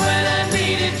you when I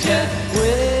needed you?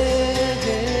 Where?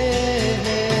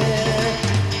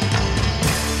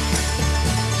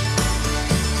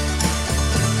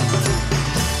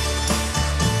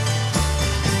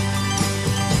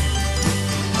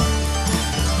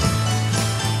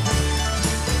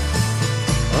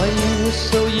 Oh, you were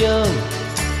so young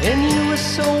and you were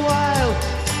so wild.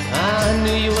 I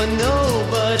knew you were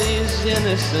nobody's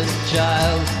innocent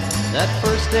child. That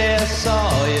first day I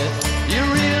saw you, you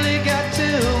really got to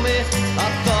me. I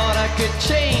thought I could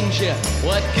change you.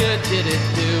 What good did it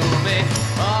do me?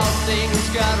 All things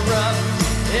got rough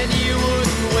and you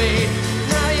wouldn't wait.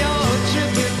 Now you're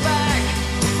tripping back,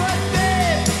 but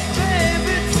babe, babe,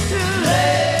 it's too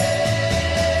late.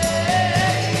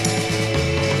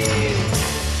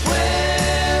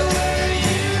 Where were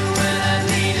you when I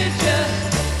needed you?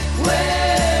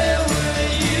 Where were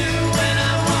you when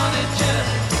I wanted you?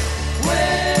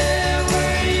 Where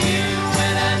were you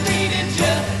when I needed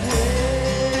you?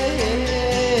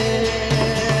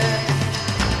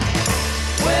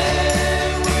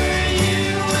 Where were you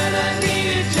when I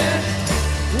needed you?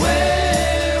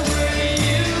 Where were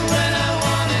you when I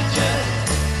wanted you?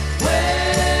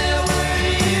 Where were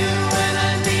you when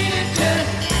I needed you?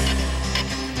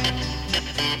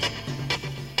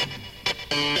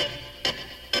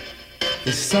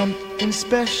 There's something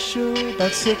special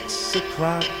about 6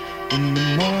 o'clock In the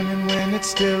morning when it's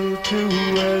still too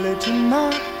early to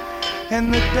knock,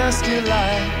 and the dusty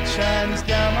light shines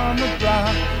down on the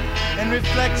block and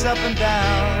reflects up and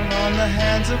down on the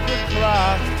hands of the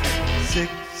clock.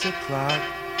 6 o'clock,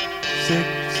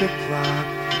 6 o'clock.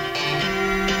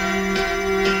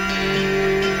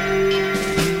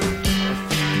 A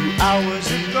few hours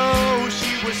ago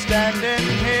she was standing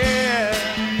here,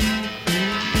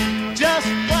 just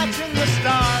watching the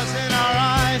stars in our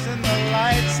eyes and the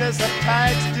lights as the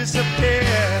tides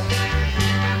disappear.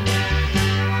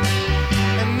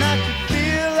 And I could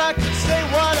feel I could say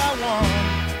what I want,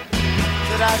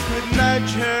 that I could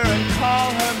nudge her and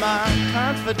call her my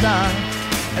confidant.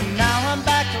 And now I'm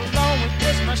back alone with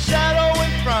just my shadow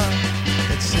in front.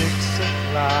 At 6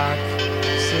 o'clock,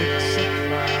 6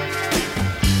 o'clock.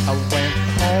 I went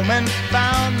home and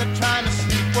found that trying to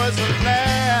sleep was a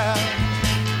laugh.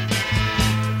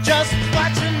 Just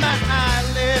watching my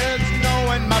eyelids,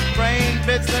 knowing my brain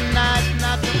bids the night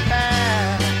not to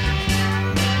pass.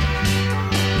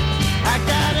 I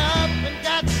got up and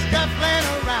got scuffling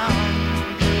around,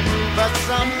 but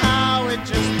somehow it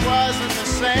just wasn't the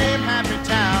same happy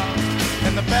town,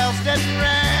 and the bells didn't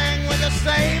ring with the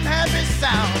same happy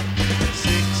sound.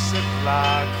 6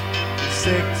 o'clock,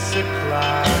 6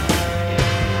 o'clock.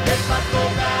 If I go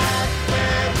back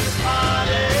where we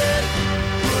parted,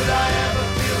 would I ever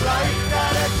feel like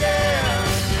that again?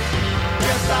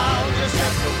 Guess I'll just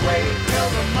have to wait till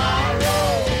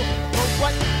tomorrow, but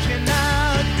what can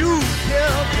I do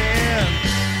till then?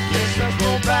 Guess I'll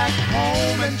go back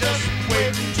home and just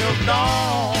wait until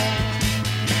dawn.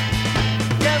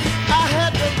 Guess I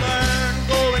had to learn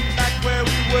going back where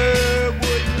we were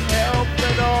wouldn't help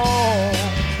at all.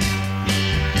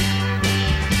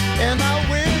 And I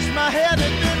wish my head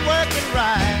had been working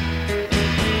right.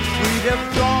 We'd have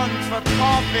gone for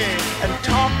coffee and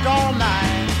talked all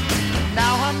night.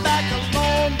 Now I'm back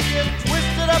alone, being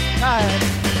twisted up tight.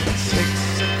 6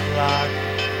 o'clock,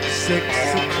 6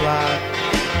 o'clock.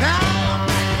 Now I'm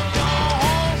back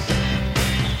alone.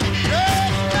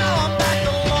 Yes, now I'm back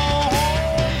alone.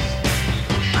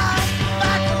 I'm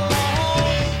back alone.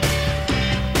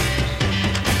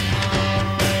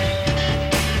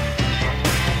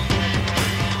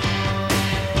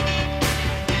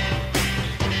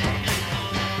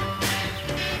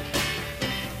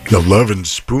 The Lovin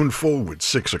Spoonful with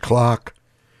 6 o'clock.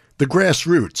 The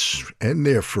Grassroots and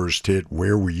their first hit,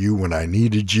 Where Were You When I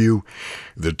Needed You?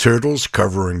 The Turtles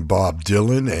covering Bob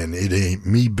Dylan and It Ain't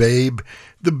Me Babe.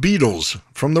 The Beatles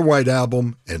from the White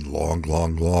Album and Long,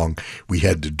 Long, Long. We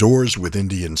had The Doors with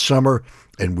Indian Summer,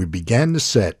 and we began the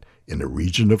set in a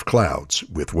region of clouds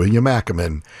with William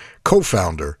Ackerman,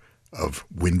 co-founder of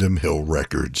Windham Hill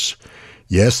Records.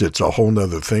 Yes, it's a whole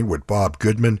nother thing with Bob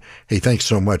Goodman. Hey, thanks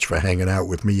so much for hanging out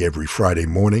with me every Friday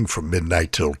morning from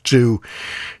midnight till 2.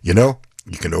 You know,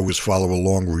 you can always follow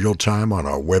along real time on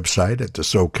our website at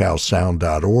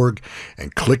thesocalsound.org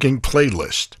and clicking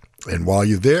playlist. And while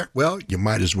you're there, well, you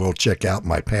might as well check out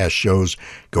my past shows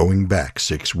going back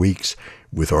 6 weeks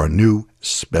with our new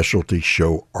specialty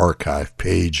show archive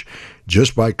page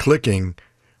just by clicking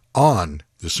on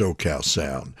the SoCal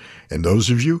Sound. And those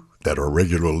of you that are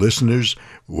regular listeners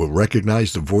will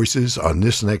recognize the voices on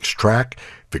this next track,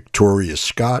 Victoria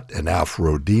Scott and Alf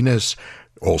Rodinas,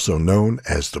 also known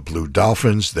as the Blue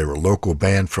Dolphins. They're a local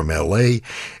band from L.A.,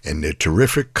 and their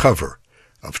terrific cover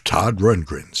of Todd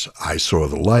Rundgren's I Saw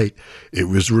the Light. It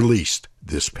was released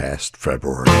this past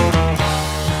February.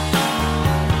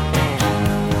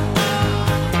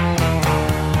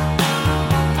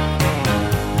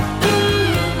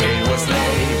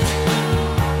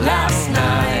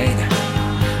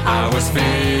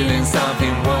 Feeling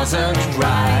something wasn't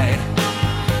right.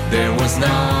 There was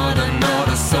not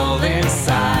another soul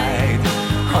inside.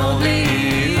 Only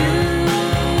you,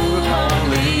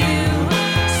 only you.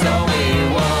 So we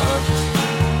walked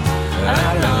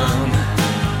alone,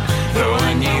 though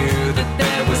I knew that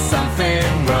there was something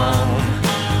wrong.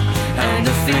 And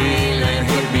the feeling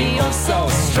hit me oh so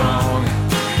strong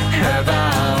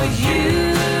about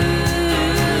you.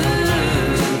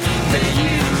 That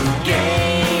you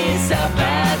gazed up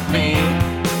at me,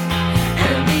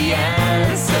 and the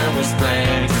answer was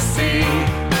plain to see.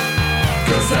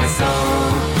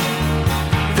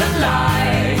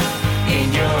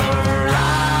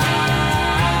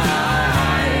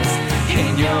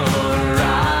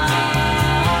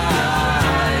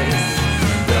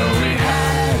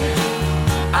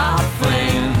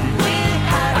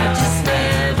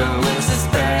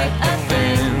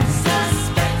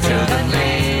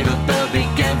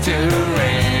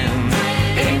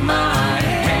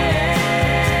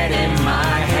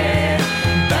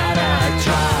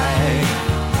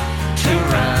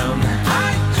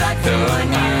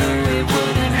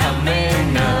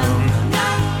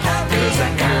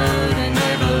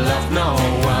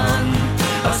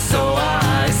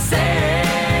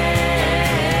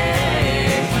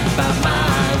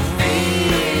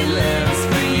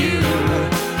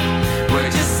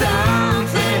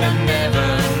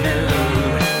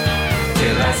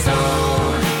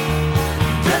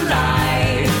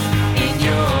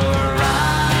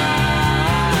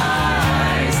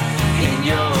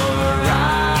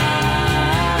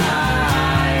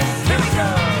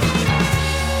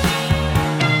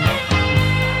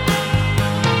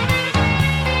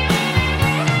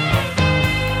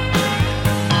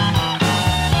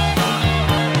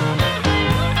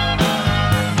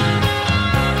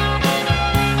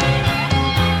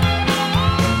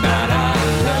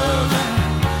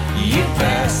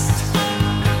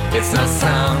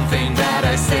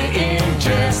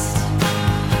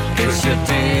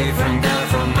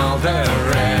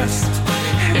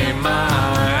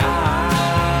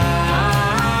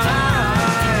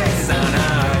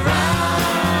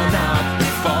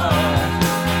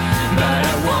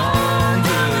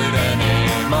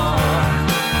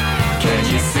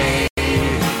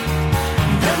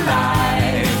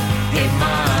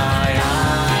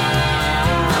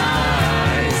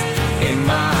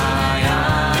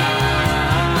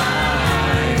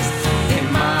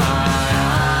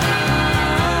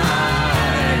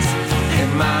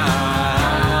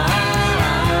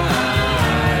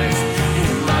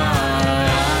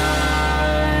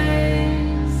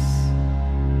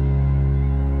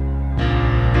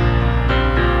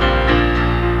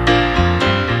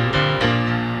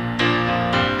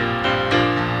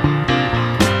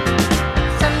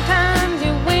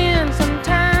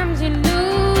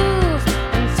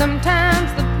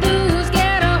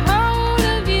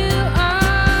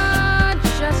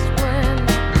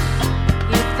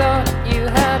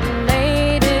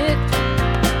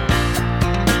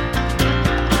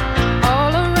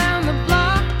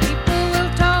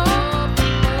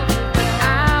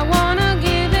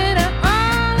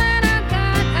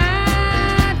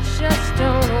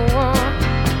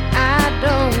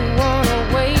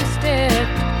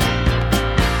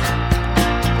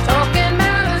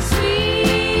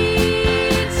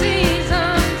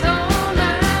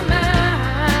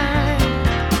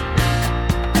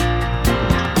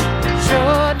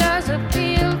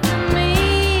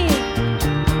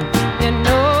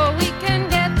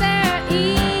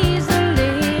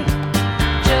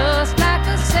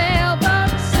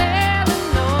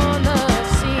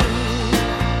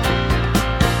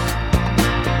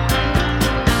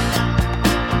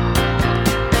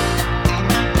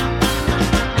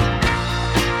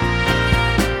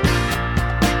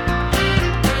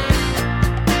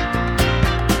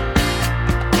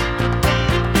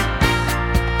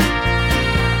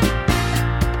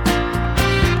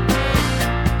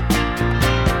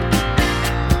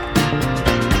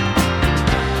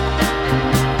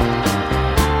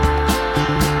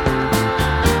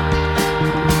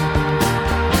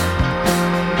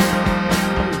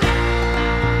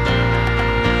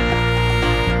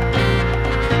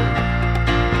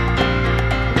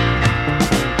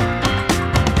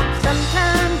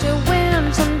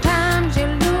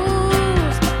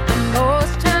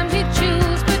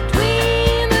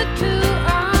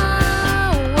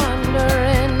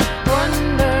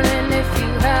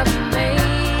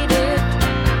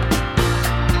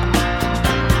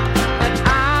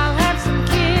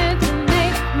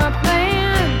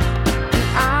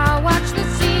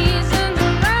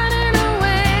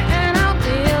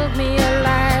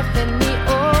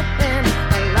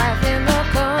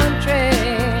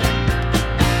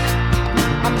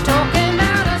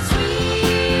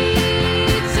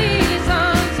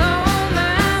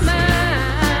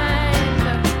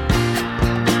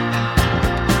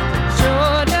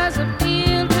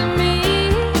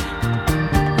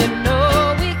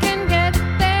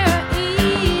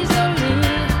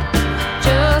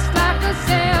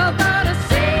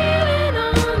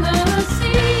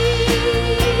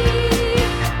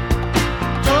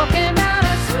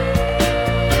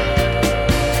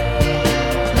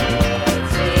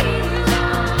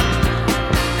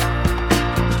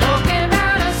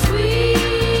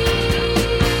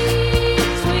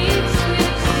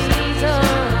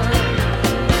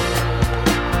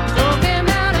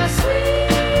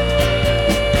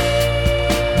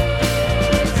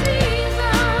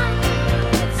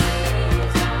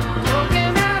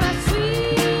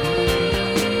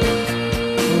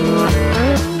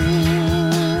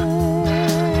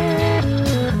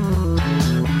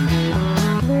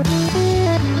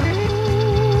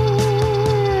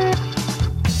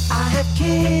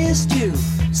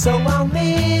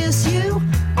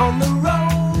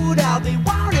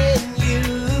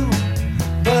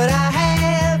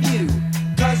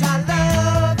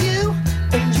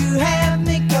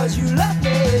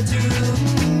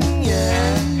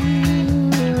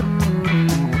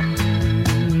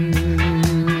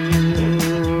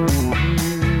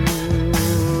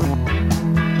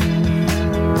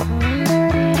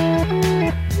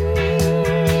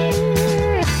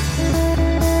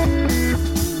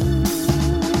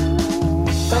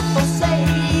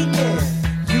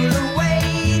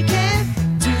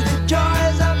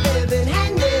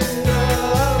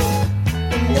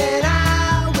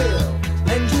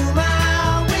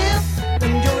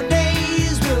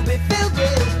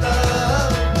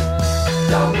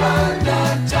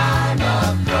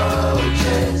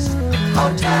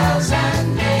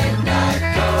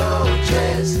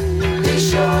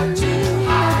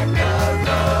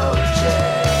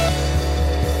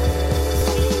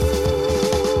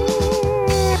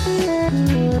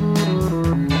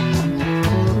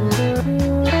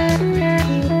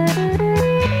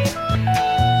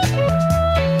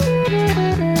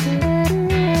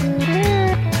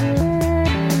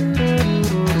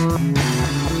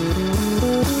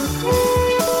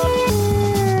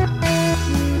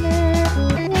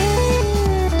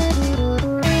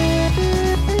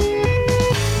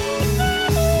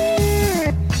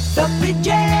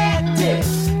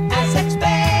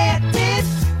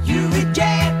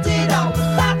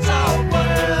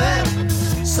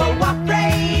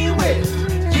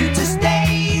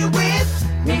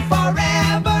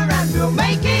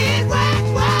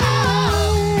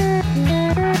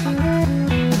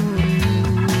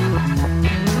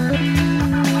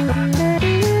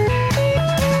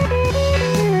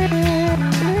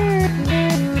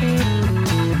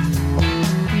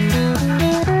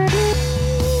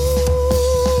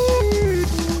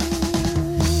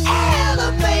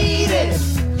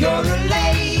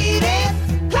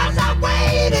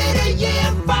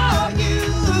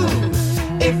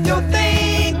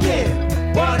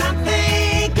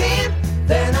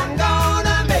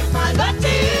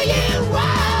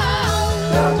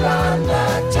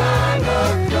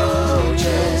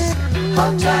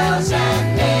 hotels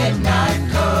and midnight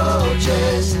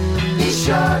coaches. Be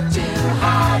sure to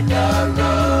hide the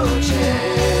roaches.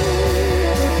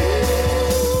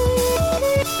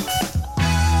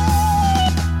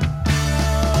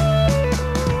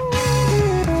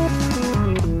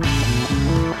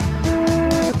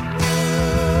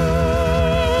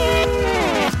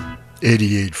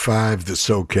 88.5, the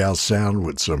SoCal Sound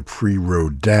with some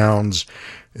pre-road downs.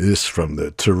 This from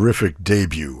the terrific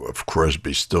debut of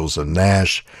Crosby, Stills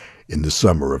Nash in the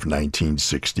summer of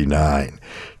 1969.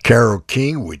 Carole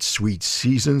King with Sweet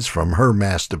Seasons from her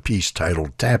masterpiece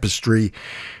titled Tapestry.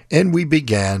 And we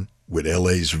began with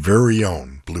LA's very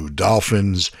own Blue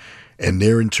Dolphins and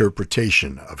their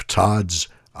interpretation of Todd's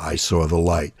I Saw the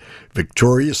Light.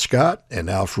 Victoria Scott and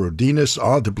Alfred Dinas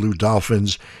are the Blue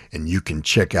Dolphins, and you can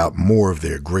check out more of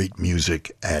their great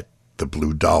music at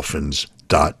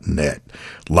thebluedolphins.net.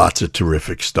 Lots of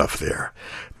terrific stuff there.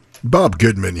 Bob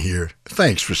Goodman here.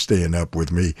 Thanks for staying up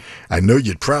with me. I know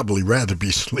you'd probably rather be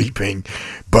sleeping,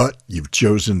 but you've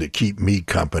chosen to keep me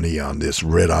company on this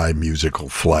red-eye musical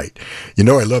flight. You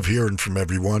know I love hearing from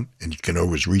everyone, and you can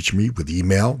always reach me with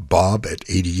email,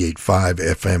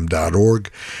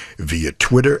 bob@885fm.org, via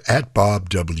Twitter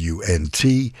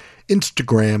 @BobWNT,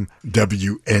 Instagram,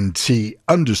 WNT_Bob,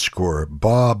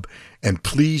 and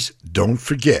please don't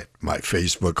forget my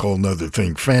Facebook Whole Nuther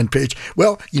Thing fan page.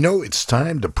 Well, you know, it's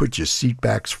time to put your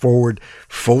seatbacks forward,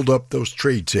 fold up those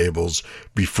tray tables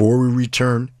before we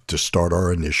return to start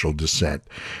our initial descent.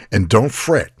 And don't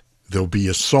fret, there'll be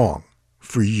a song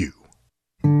for you.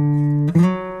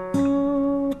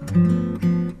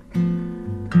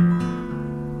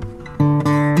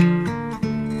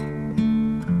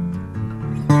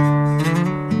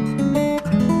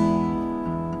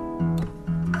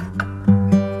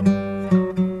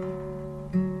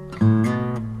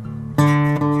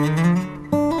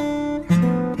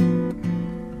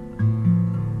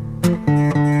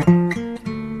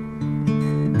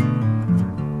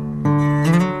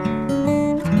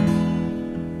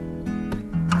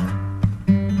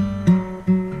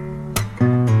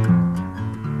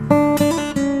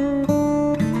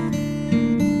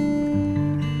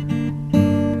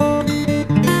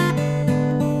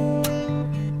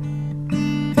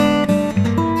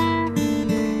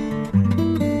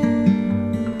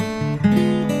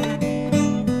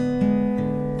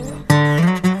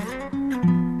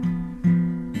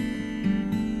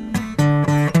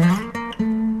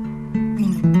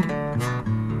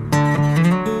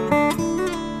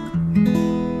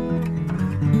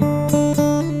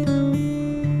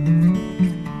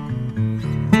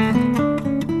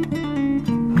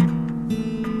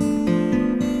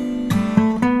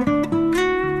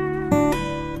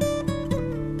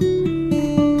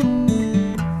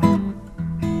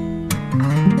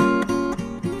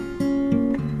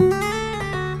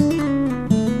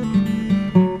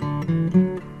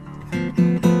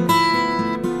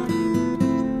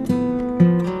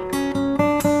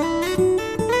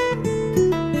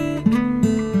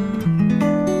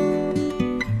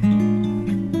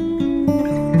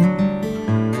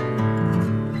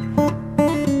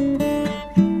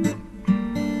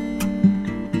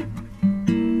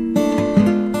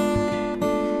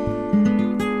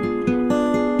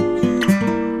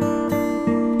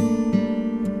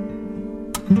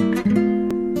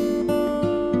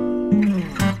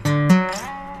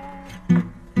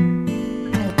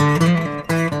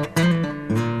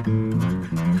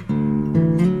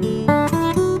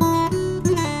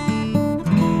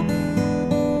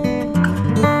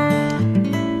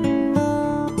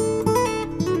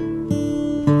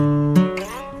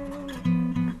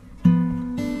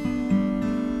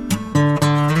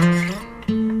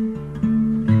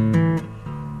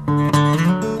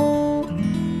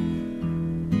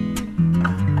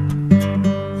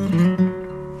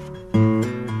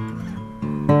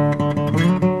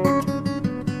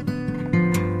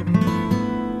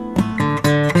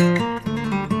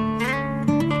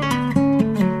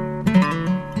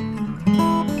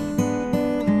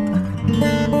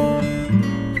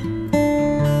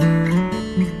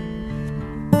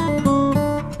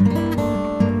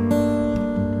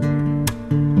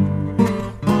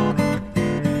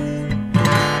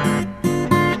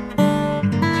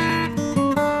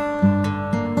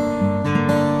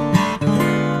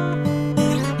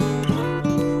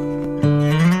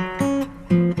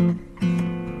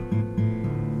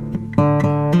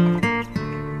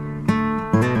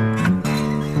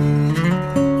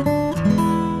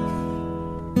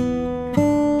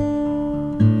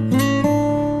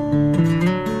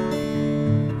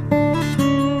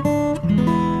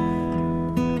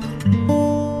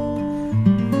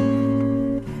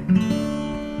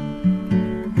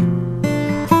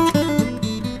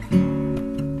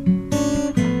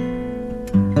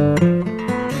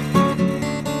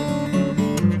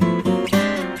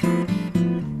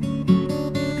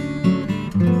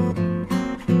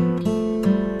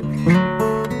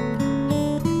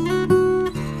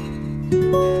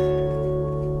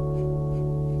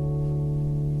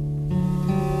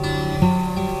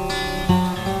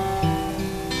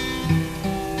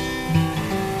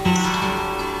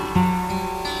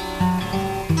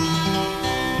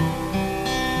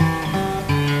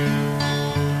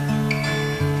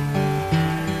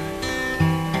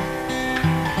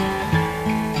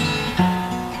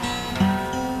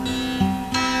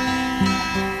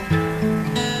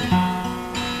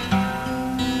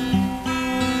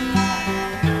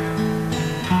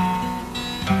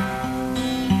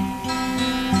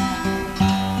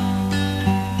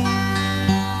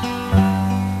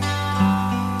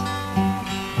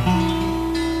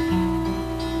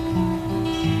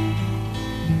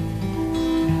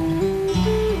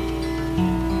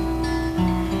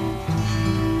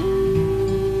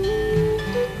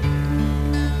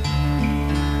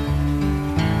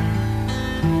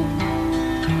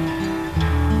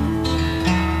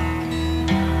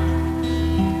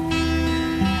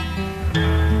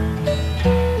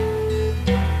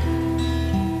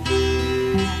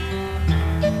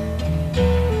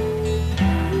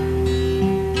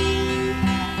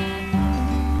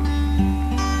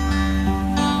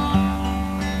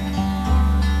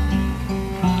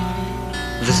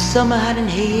 The summer had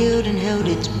inhaled and held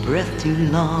its breath too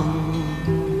long.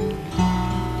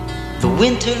 The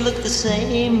winter looked the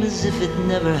same as if it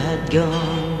never had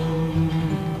gone.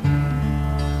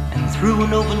 And through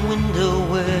an open window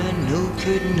where no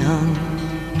curtain hung,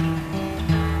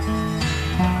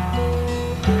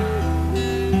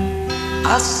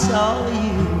 I saw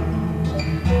you.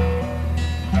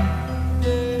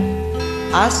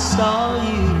 I saw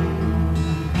you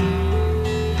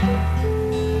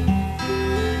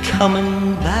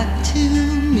coming back to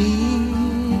me.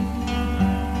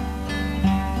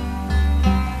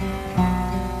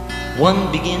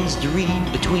 One begins to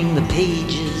read between the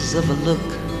pages of a look,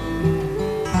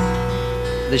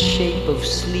 the shape of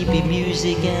sleepy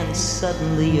music, and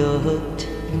suddenly you're hooked.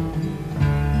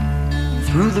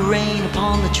 Through the rain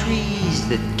upon the trees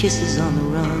that kisses on the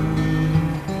run,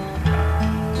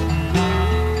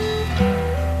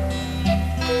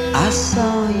 I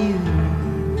saw you.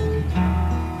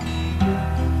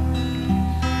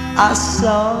 I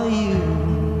saw you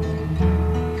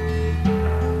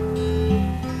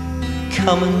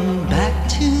coming back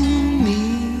to me.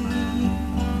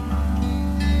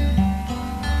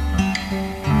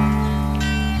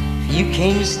 You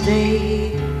came to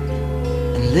stay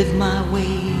and live my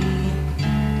way,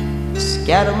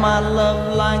 scatter my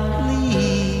love like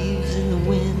leaves in the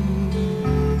wind.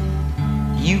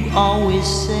 You always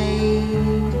say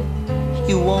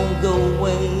you won't go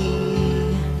away,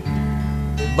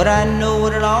 but I know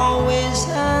what it always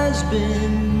has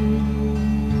been.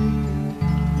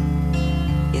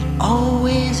 It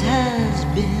always has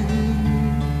been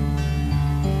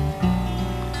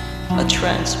a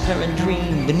transparent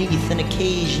dream beneath an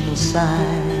occasional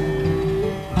sigh.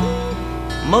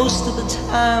 Most of the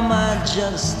time I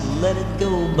just let it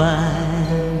go by.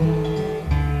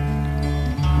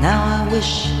 Now I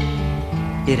wish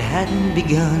it hadn't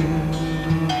begun.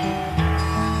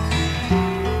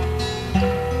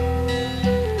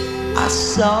 I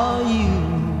saw you,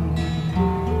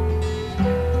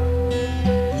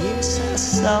 yes, I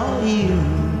saw you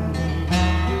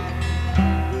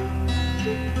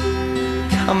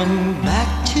coming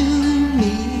back to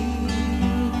me.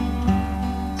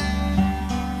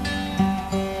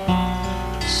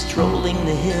 Strolling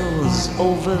the hills,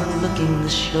 overlooking the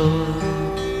shore,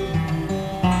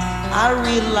 I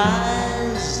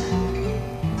realized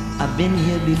I've been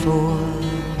here before.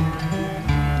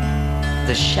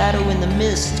 The shadow in the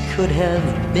mist could have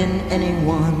been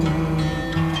anyone.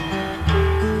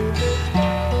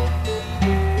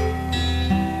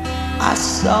 I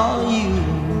saw you.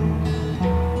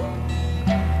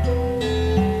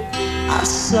 I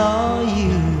saw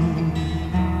you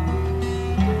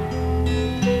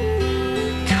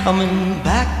coming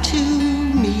back to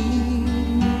me.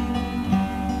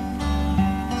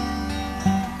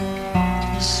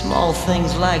 Small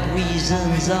things like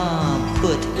reasons are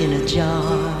put in a jar.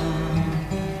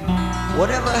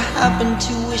 Whatever happened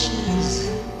to wishes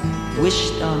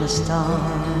wished on a star?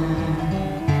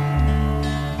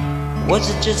 Was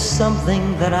it just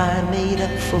something that I made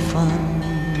up for fun?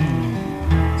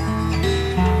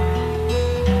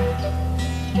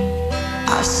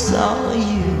 I saw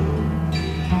you.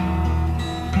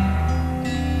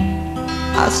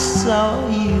 I saw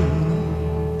you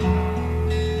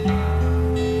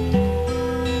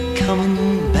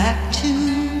coming back to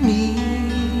me.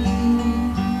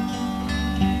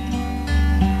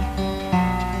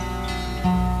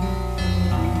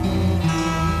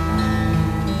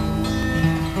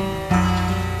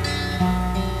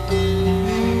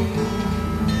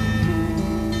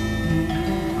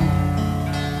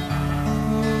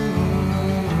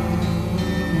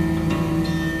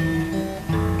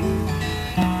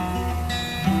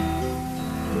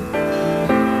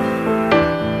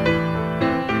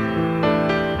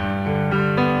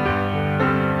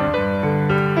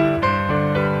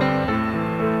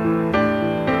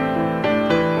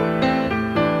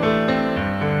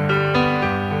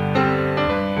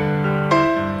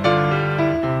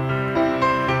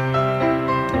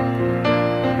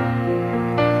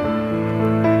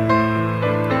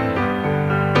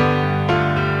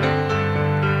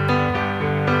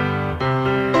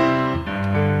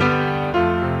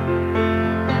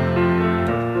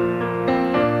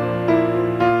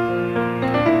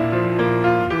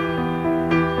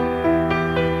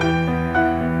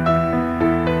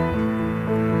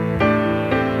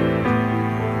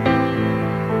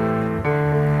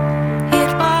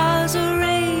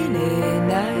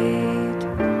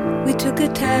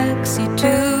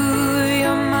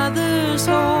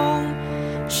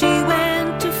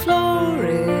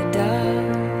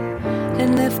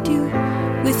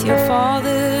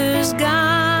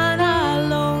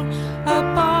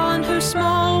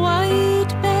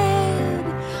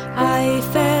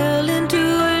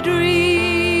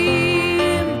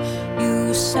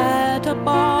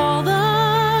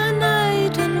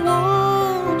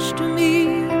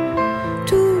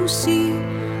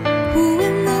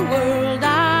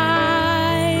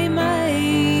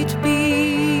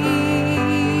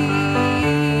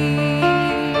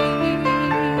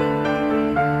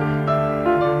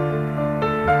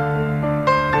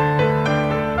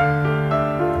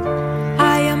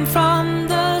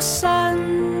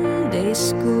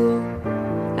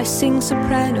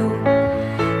 soprano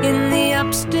in the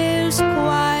upstairs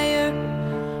choir.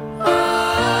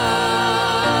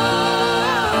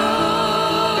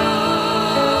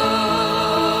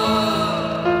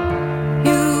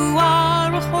 You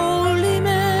are a holy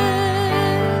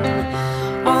man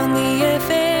on the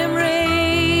FM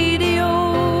radio.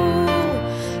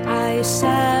 I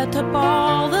sat up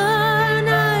all the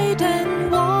night and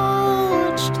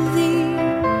watched thee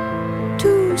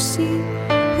to see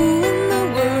who in the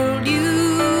world you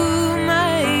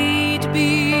might be.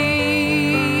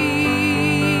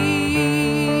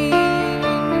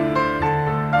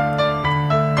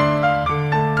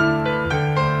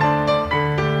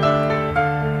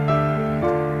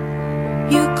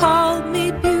 You called me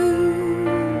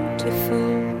beautiful.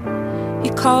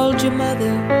 You called your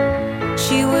mother.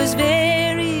 She was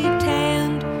very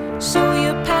tanned. So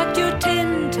you packed your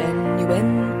tent and you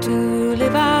went to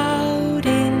live out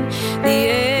in the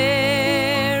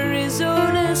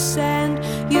Arizona sand.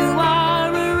 You are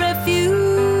a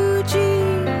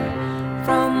refugee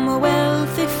from a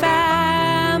wealthy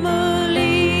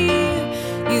family.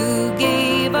 You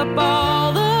gave up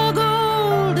all the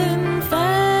golden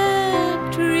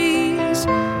factories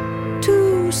to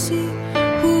see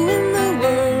who in the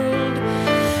world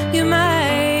you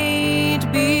might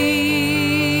be.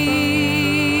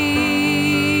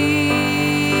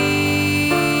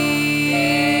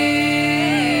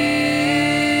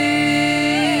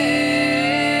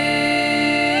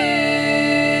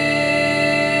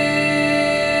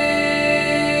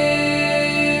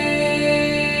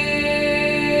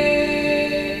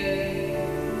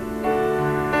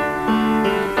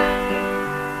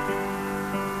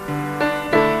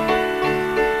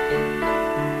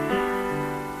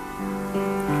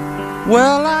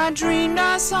 Well, I dreamed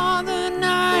I saw the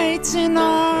knights in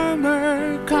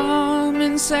armor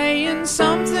coming, saying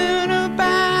something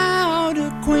about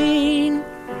a queen.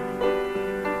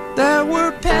 There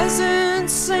were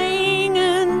peasants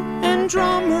singing and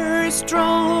drummers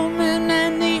drumming,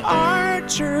 and the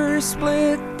archers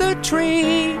split the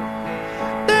tree.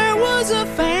 There was a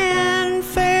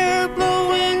fanfare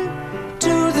blowing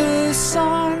to the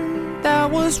sun that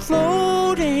was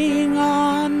floating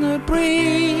on the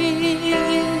breeze.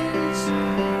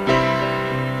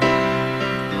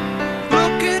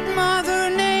 Look at Mother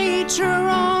Nature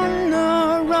on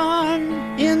the run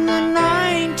in the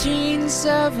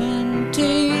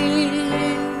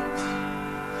 1970s.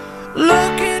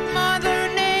 Look at Mother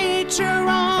Nature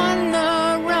on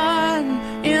the run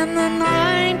in the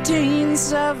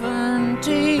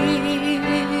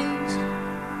 1970s.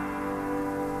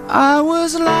 I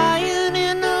was lying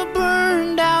in a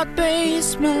burned out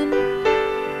basement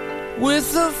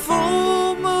with the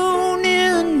full moon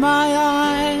in my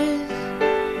eyes.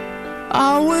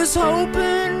 I was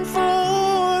hoping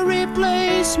for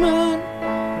replacement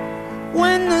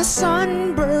when the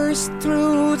sun burst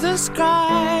through the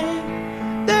sky.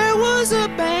 There was a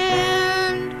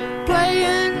band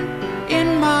playing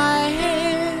in my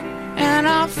head, and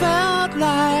I felt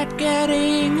like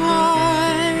getting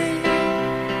high.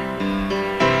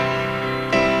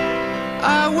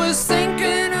 I was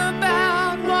thinking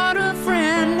about what a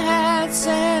friend had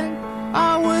said.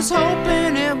 I was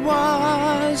hoping it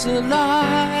was a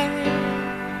lie.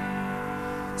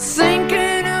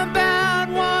 Thinking about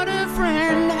what a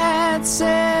friend had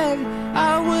said.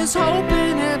 I was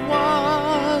hoping it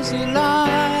was a lie.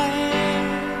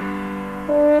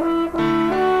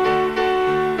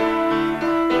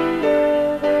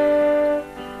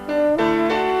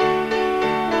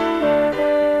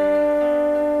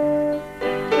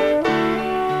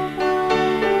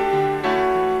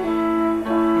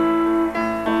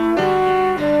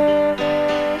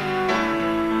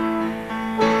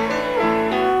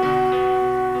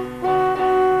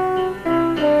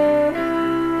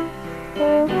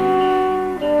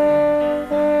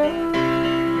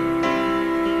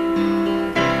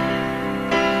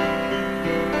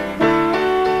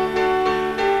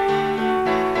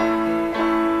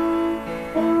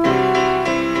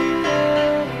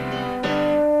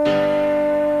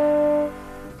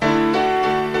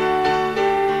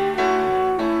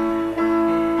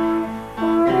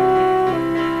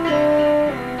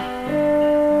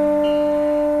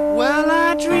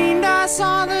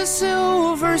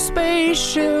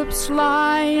 Spaceships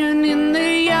flying in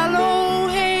the yellow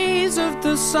haze of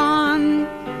the sun.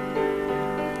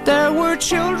 There were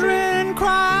children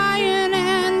crying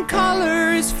and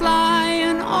colors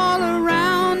flying all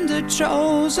around the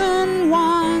chosen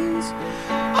ones.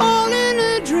 All in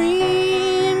a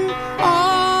dream,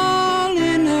 all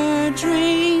in a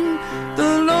dream.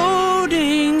 The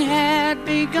loading had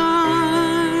begun.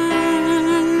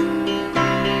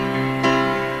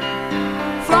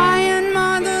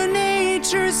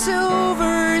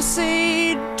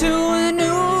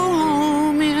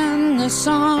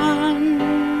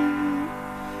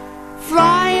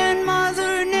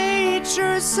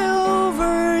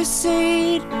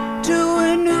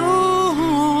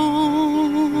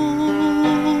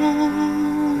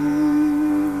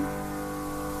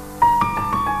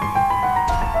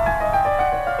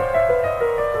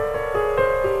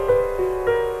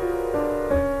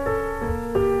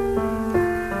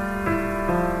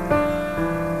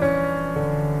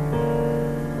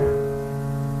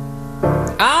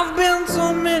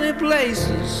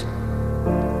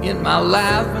 my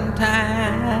laughing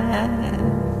time.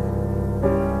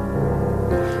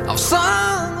 I've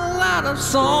sung a lot of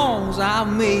songs,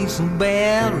 I've made some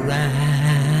bad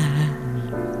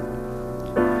rhymes.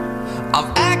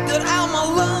 I've acted out my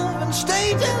love in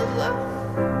stages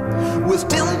with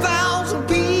 10,000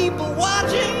 people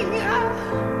watching.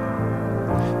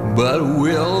 But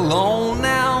we're alone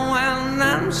now and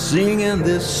I'm singing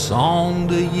this song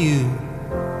to you.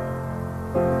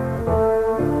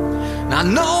 I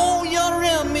know your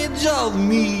image of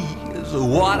me is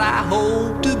what I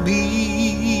hope to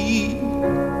be.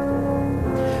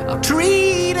 I've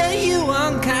treated you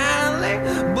unkindly,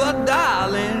 but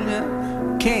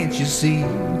darling, can't you see?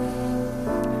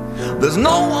 There's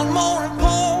no one more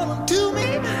important to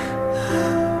me.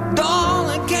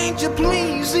 Darling, can't you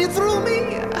please see through me?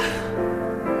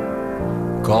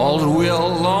 'Cause we're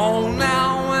alone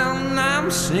now and I'm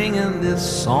singing this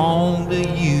song to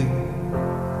you.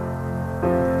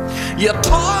 You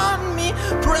taught me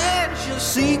precious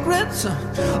secrets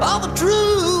of the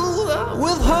truth,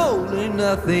 withholding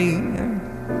nothing.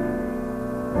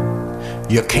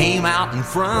 You came out in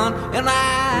front and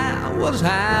I was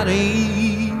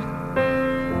hiding.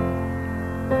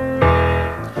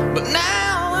 But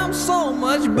now I'm so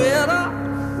much better,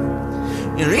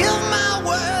 and if my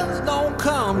words don't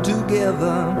come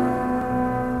together,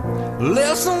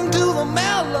 listen to the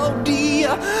melody,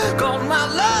 'cause my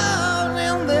love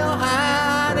in their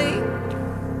hiding.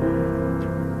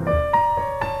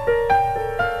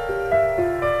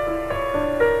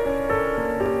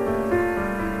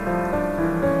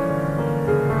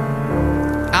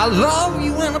 I love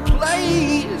you in a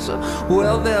place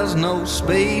where there's no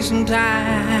space and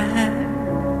time.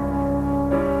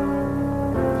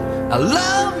 I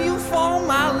love you for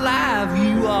my life,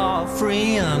 you are a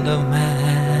friend of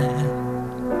mine.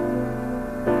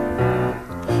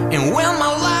 And when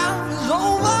my life is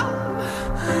over,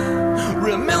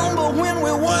 remember when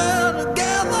we were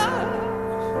together.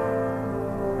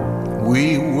 We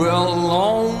were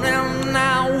alone and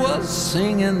I was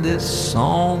singing this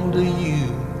song to you.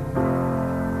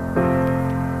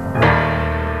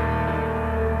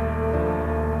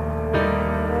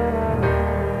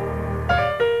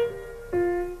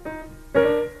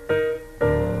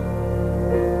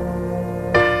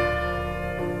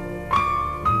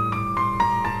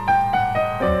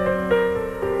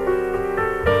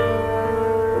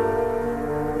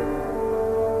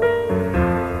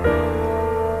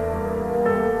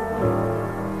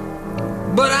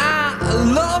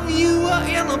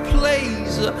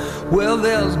 Well,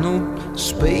 there's no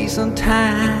space and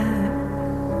time.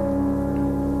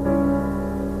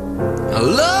 I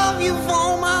love you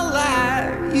for my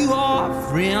life, you are a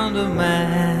friend of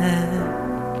mine.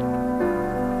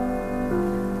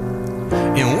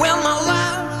 And when my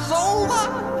life is over,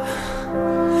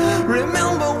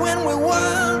 remember when we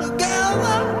were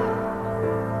together.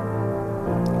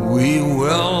 We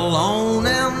were alone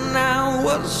and I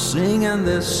was singing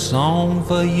this song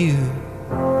for you.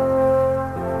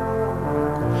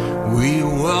 We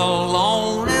were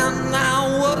alone and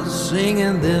I was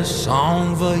singing this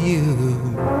song for you.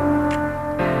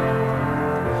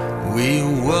 We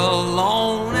were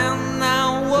alone and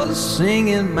I was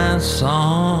singing my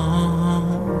song.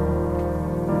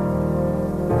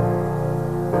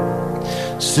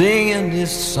 Singing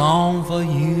this song for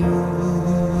you.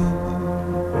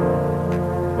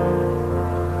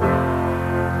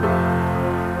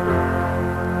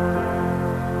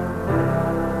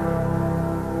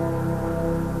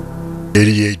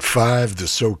 88.5, the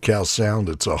SoCal Sound.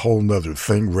 It's a Whole Nuther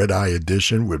Thing, Red Eye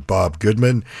Edition with Bob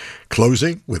Goodman.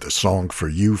 Closing with a song for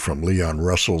you from Leon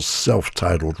Russell's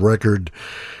self-titled record.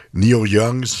 Neil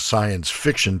Young's science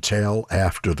fiction tale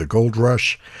After the Gold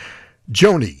Rush.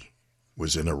 Joni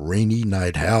was in a rainy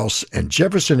night house, and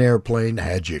Jefferson Airplane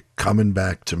had you coming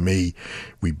back to me.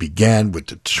 We began with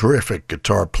the terrific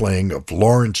guitar playing of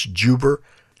Laurence Juber.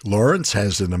 Laurence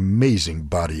has an amazing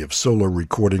body of solo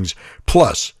recordings,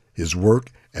 plus his work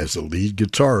as a lead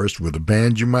guitarist with a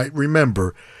band you might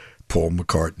remember, Paul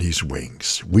McCartney's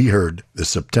Wings. We heard the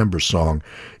September song.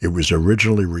 It was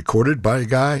originally recorded by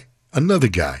another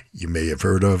guy you may have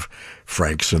heard of,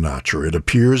 Frank Sinatra. It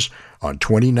appears on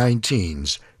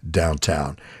 2019's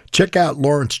Downtown. Check out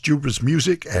Laurence Juber's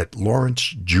music at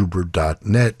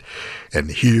laurencejuber.net.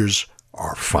 And here's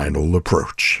our final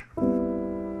approach.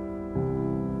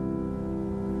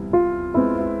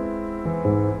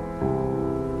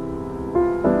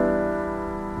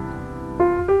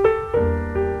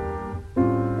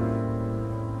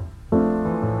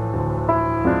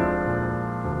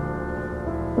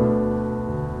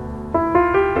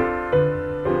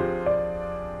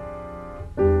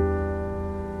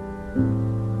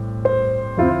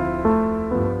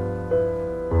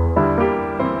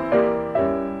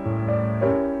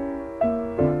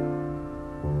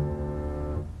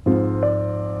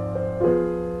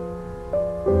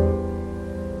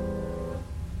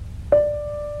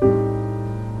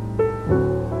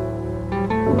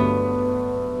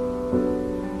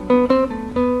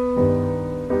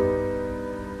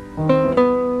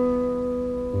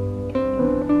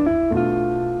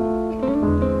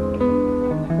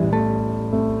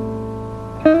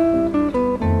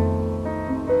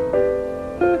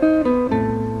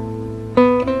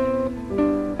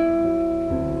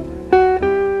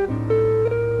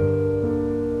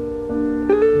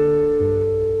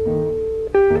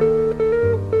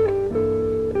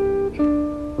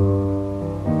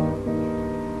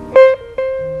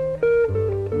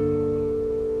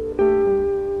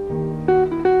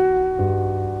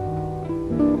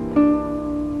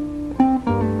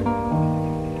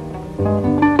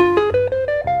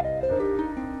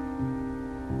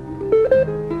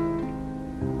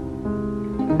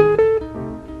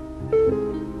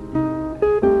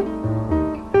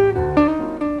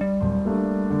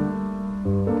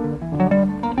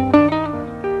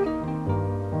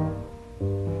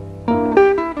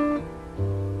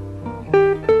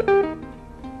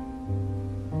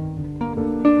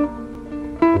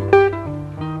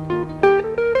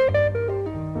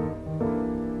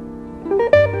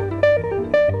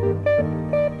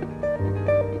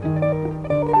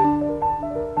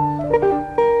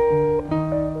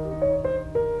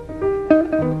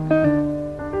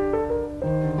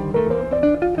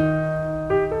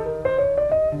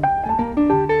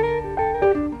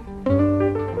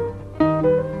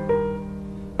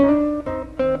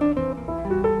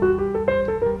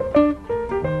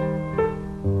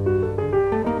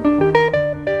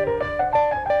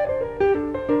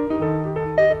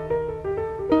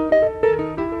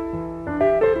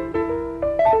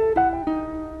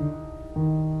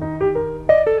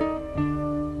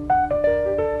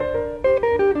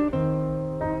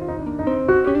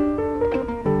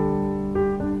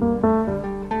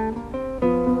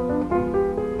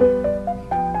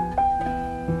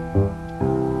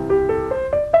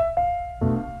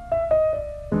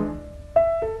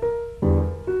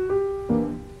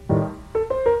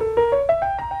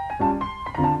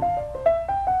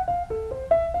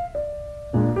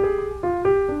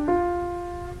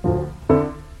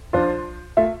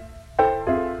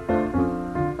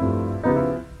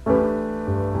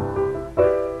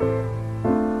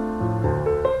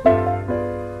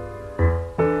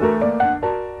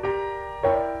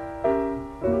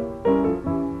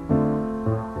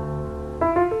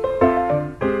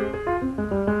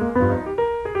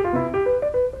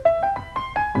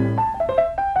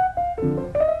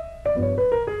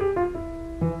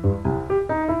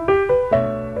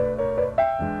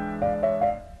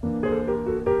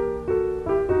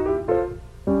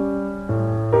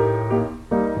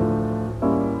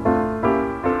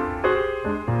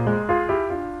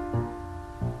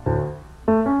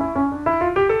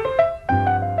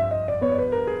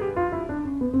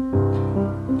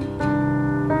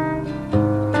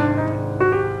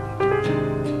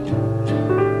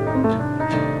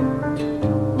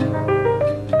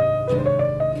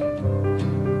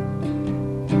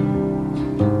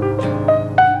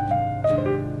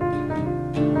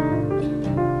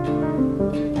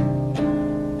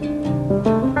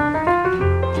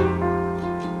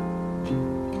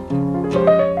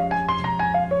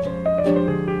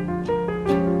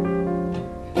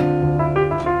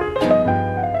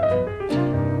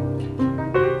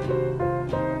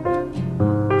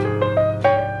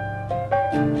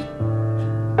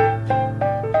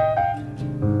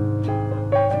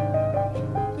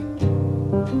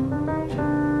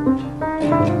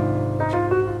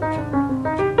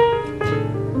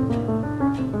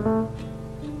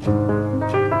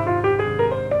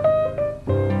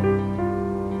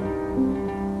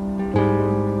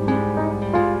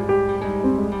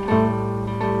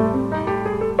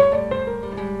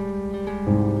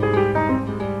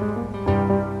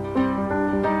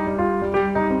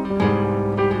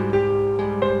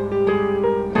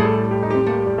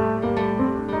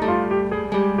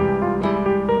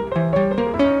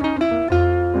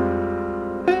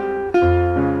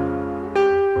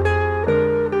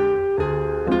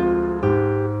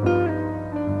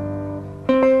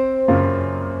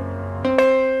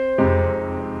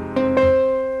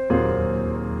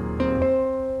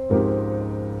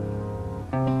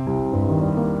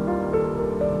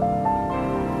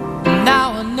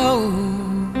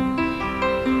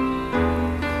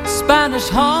 Spanish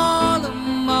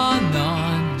Harlem are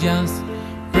not just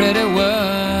pretty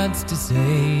words to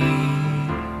say.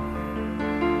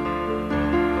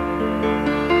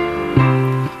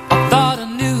 I thought I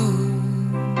knew,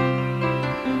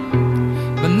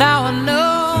 but now I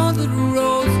know that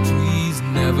rose trees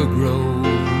never grow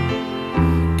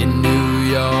in New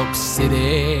York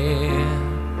City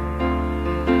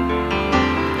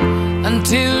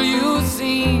until you've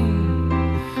seen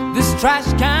this trash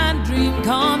can dream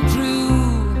come true.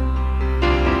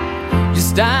 You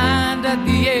stand at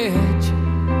the edge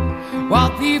while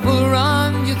people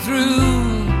run you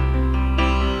through.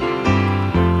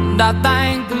 And I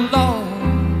thank the Lord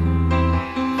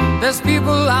there's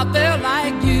people out there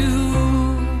like you.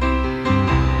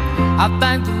 I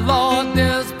thank the Lord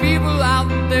there's people out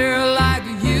there like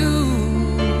you.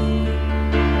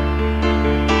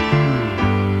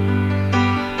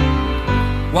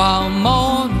 While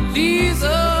Mona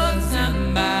Lisas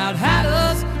and Mad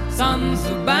Hatters, sons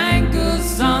of bankers,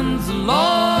 sons of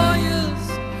lawyers,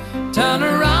 turn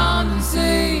around and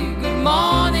say good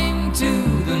morning to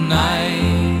the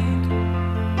night.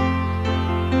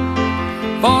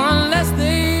 For unless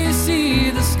they see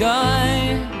the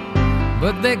sky,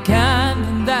 but they can't,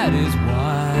 and that is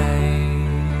why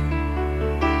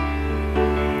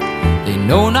they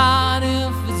know not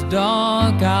if it's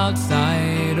dark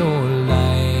outside or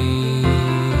light.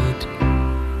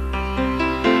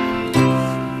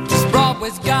 This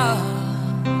Broadway's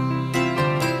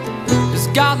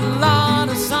got a lot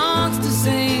of songs to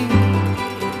sing.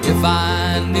 If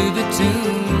I knew the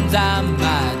tunes, I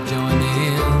might join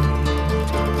in.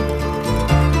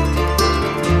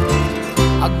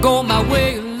 I go my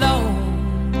way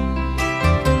alone,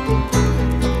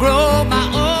 I grow my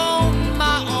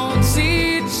own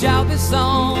seed shall be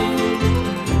sown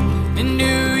in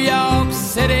New York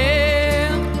City.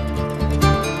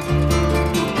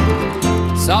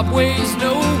 Subway's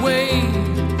no way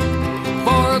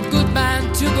for a good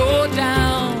man to go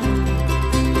down.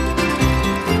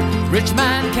 Rich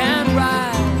man can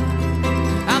ride,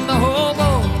 and the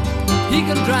hobo, he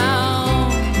can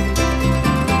drown.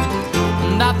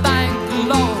 And I thank the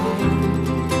Lord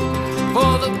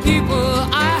for the people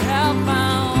I have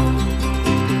found.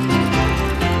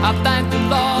 I thank the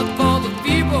Lord for the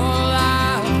people I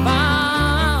have found.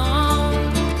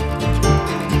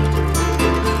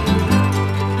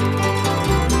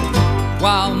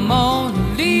 While Mona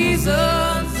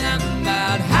Lisas and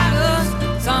Mad Hatters,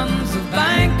 sons of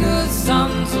bankers,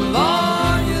 sons of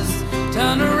lawyers,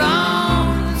 turn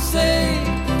around and say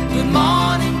good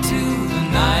morning to the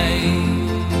night.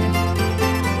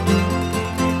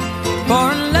 For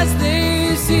unless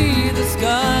they see the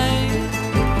sky,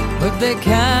 but they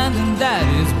can't, and that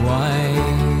is why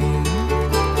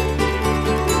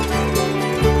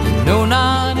they know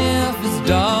not if it's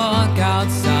dark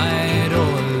outside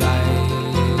or light.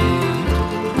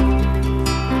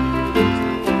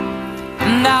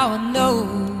 And now I know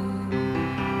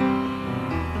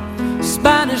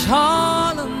Spanish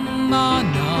Harlem are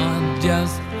not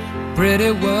just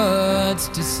pretty words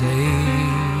to say.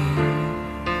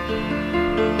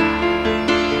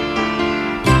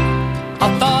 I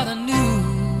thought I knew,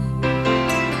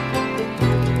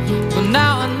 but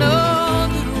now I know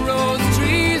that rose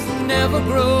trees never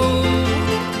grow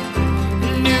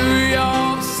in New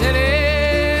York City.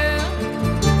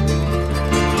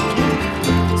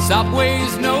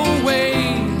 Subway's no way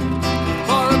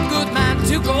for a good man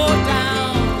to go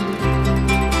down.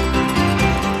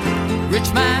 Rich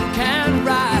man can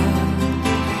ride,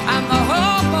 and the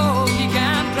hobo, he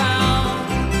can drown.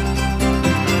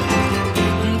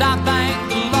 And I thank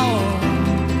the Lord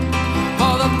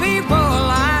for the people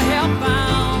I have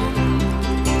found.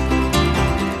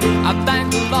 I thank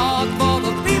the Lord for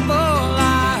the people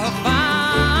I have found.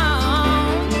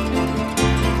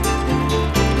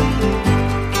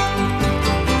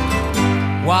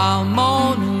 While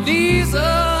Mona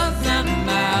Lisas and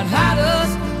Mad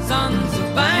Hatters, sons of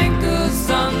bankers,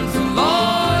 sons of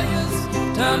lawyers,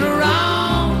 turn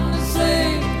around and say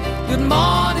good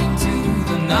morning to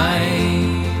the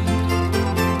night.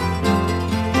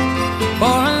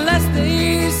 For unless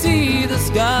they see the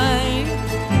sky,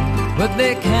 but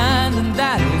they can, and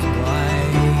that is why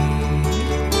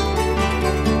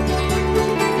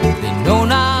they know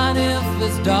not if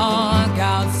it's dark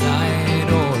outside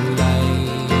or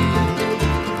light.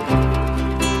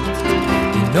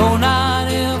 They know not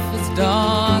if it's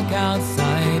dark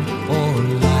outside or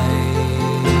light.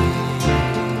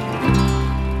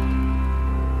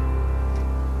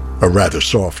 A rather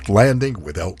soft landing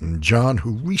with Elton John,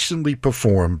 who recently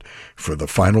performed for the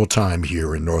final time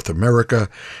here in North America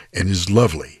in his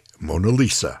lovely Mona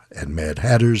Lisa and Mad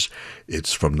Hatters.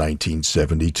 It's from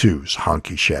 1972's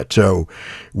Honky Chateau.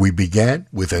 We began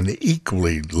with an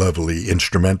equally lovely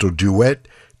instrumental duet,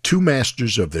 two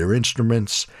masters of their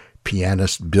instruments,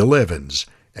 pianist Bill Evans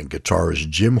and guitarist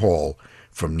Jim Hall,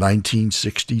 from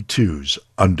 1962's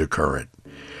Undercurrent.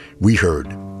 We heard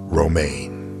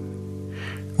Romaine.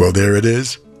 Well, there it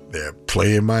is. They're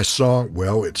playing my song.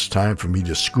 Well, it's time for me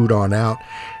to scoot on out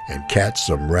and catch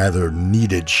some rather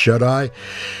needed shut-eye.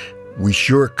 We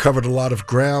sure covered a lot of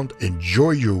ground.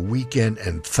 Enjoy your weekend,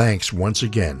 and thanks once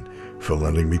again for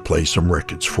letting me play some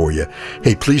records for you.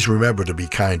 Hey, please remember to be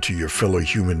kind to your fellow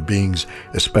human beings,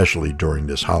 especially during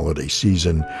this holiday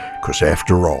season, because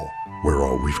after all, we're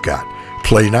all we've got.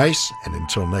 Play nice, and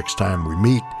until next time we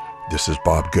meet, this is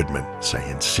Bob Goodman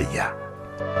saying see ya.